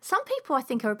 some people I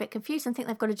think are a bit confused and think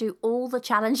they've got to do all the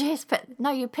challenges. But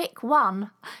no, you pick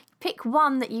one. Pick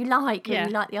one that you like, that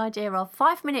you like the idea of.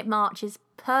 5-minute March is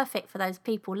perfect for those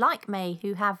people like me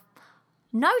who have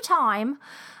no time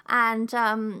and,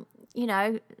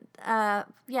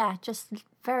 just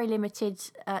very limited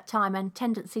time and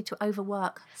tendency to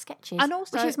overwork sketches, And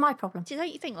also, which is my problem.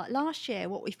 Don't you think, like last year,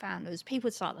 what we found was people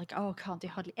would start like, I can't do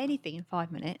hardly anything in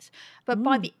 5 minutes. But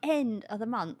by the end of the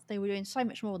month, they were doing so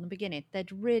much more than the beginning.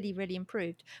 They'd really, really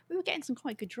improved. We were getting some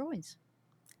quite good drawings.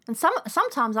 And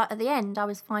sometimes at the end, I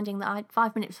was finding that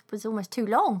 5 minutes was almost too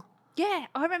long. Yeah,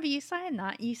 I remember you saying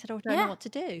that. You said, I don't know what to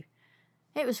do.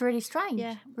 It was really strange.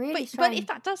 Yeah, really but strange. if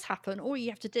that does happen, all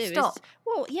you have to do Stop.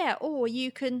 is, or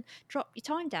you can drop your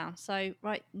time down. So,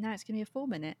 right, now it's going to be a 4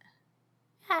 minute.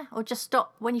 Yeah, or just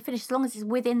stop when you finish, as long as it's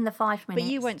within the 5 minutes.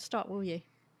 But you won't stop, will you?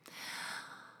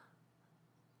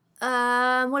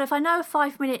 Well, if I know a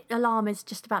 5-minute alarm is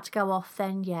just about to go off,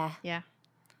 then yeah. Yeah.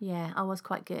 Yeah, I was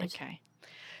quite good. Okay.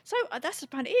 So that's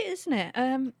about it, isn't it?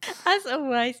 As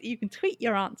always, you can tweet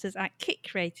your answers at Kick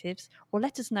Creatives or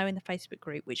let us know in the Facebook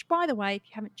group, which, by the way, if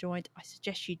you haven't joined, I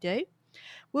suggest you do.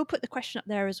 We'll put the question up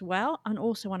there as well, and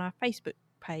also on our Facebook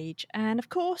page. And of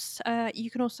course,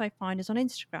 you can also find us on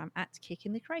Instagram at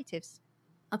Kicking the Creatives.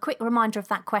 A quick reminder of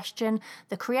that question.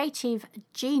 The creative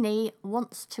genie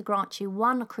wants to grant you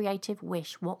one creative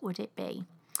wish. What would it be?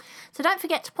 So don't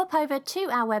forget to pop over to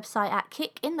our website at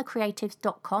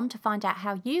kickinthecreatives.com to find out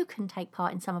how you can take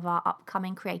part in some of our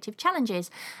upcoming creative challenges.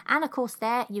 And of course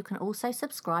there you can also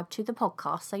subscribe to the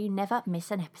podcast so you never miss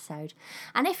an episode.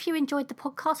 And if you enjoyed the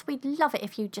podcast, we'd love it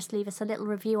if you just leave us a little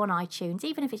review on iTunes,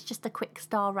 even if it's just a quick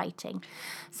star rating.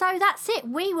 So that's it.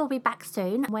 We will be back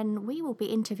soon when we will be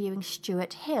interviewing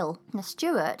Stuart Hill. Now,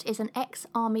 Stuart is an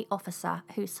ex-army officer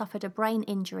who suffered a brain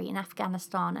injury in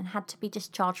Afghanistan and had to be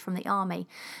discharged from the army.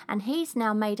 And he's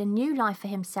now made a new life for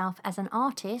himself as an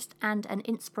artist and an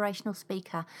inspirational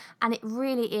speaker. And it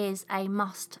really is a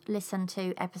must listen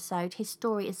to episode. His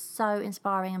story is so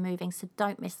inspiring and moving, so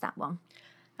don't miss that one.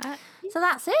 So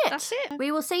that's it. That's it. We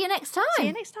will see you next time. See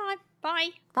you next time.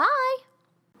 Bye. Bye.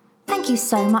 Thank you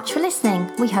so much for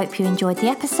listening. We hope you enjoyed the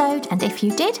episode, and if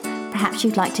you did, perhaps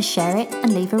you'd like to share it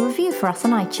and leave a review for us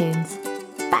on iTunes.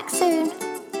 Back soon.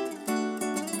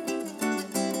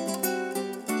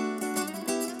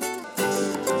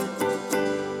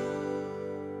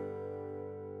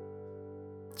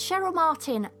 Cheryl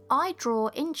Martin, I draw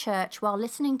in church while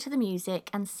listening to the music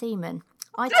and semen.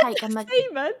 I take a Sermon.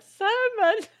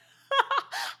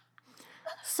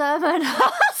 sermon.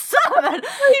 Sermon.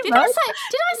 Did I say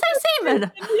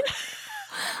semen?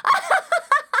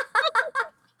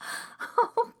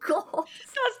 Oh God.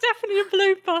 That's definitely a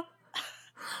blooper.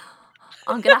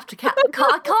 I'm gonna have to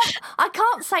I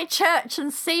can't say church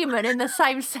and semen in the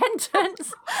same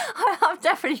sentence. I've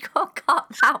definitely got to cut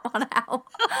that one out.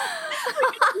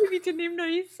 You didn't even know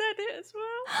you said it as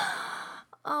well.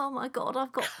 Oh my God,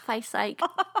 I've got face ache.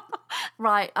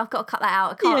 Right, I've got to cut that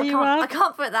out. I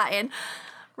can't put that in.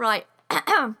 Right.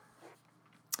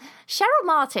 Cheryl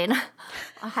Martin.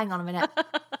 Oh, hang on a minute.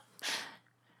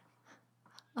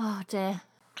 Oh dear.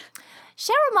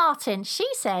 Cheryl Martin, she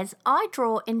says, I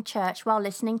draw in church while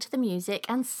listening to the music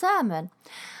and sermon.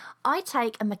 I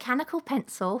take a mechanical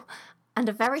pencil and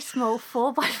a very small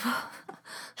 4x4.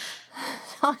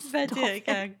 Better do it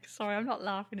again. Sorry, I'm not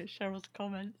laughing at Cheryl's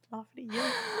comment. I'm laughing at you.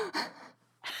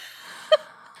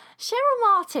 Cheryl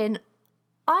Martin,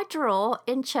 I draw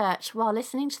in church while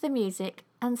listening to the music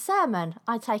and sermon.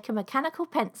 I take a mechanical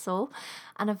pencil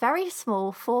and a very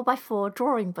small 4x4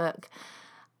 drawing book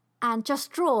and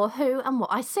just draw who and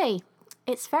what I see.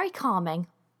 It's very calming.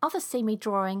 Others see me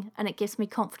drawing and it gives me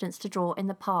confidence to draw in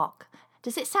the park.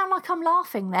 Does it sound like I'm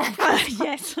laughing there?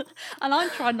 Yes, and I'm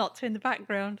trying not to in the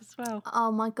background as well.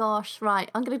 Oh my gosh,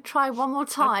 right. I'm going to try one more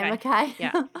time, okay?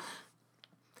 Yeah.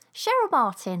 Cheryl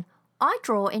Martin, I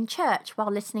draw in church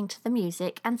while listening to the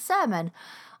music and sermon.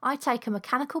 I take a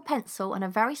mechanical pencil and a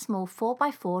very small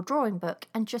 4x4 drawing book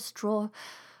and just draw...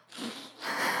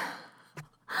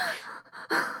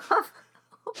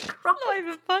 Not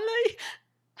even funny.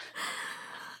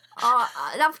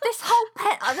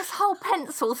 This whole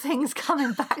pencil thing's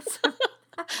coming back to me.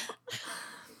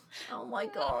 Oh my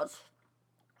God.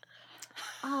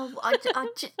 Oh,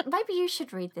 maybe you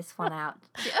should read this one out.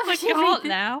 I can't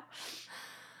now.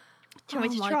 Do you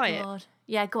want me to try it?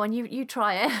 Yeah, go on. You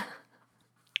try it.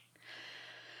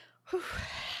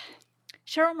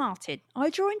 Cheryl Martin, I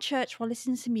draw in church while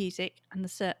listening to music and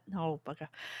the oh bugger.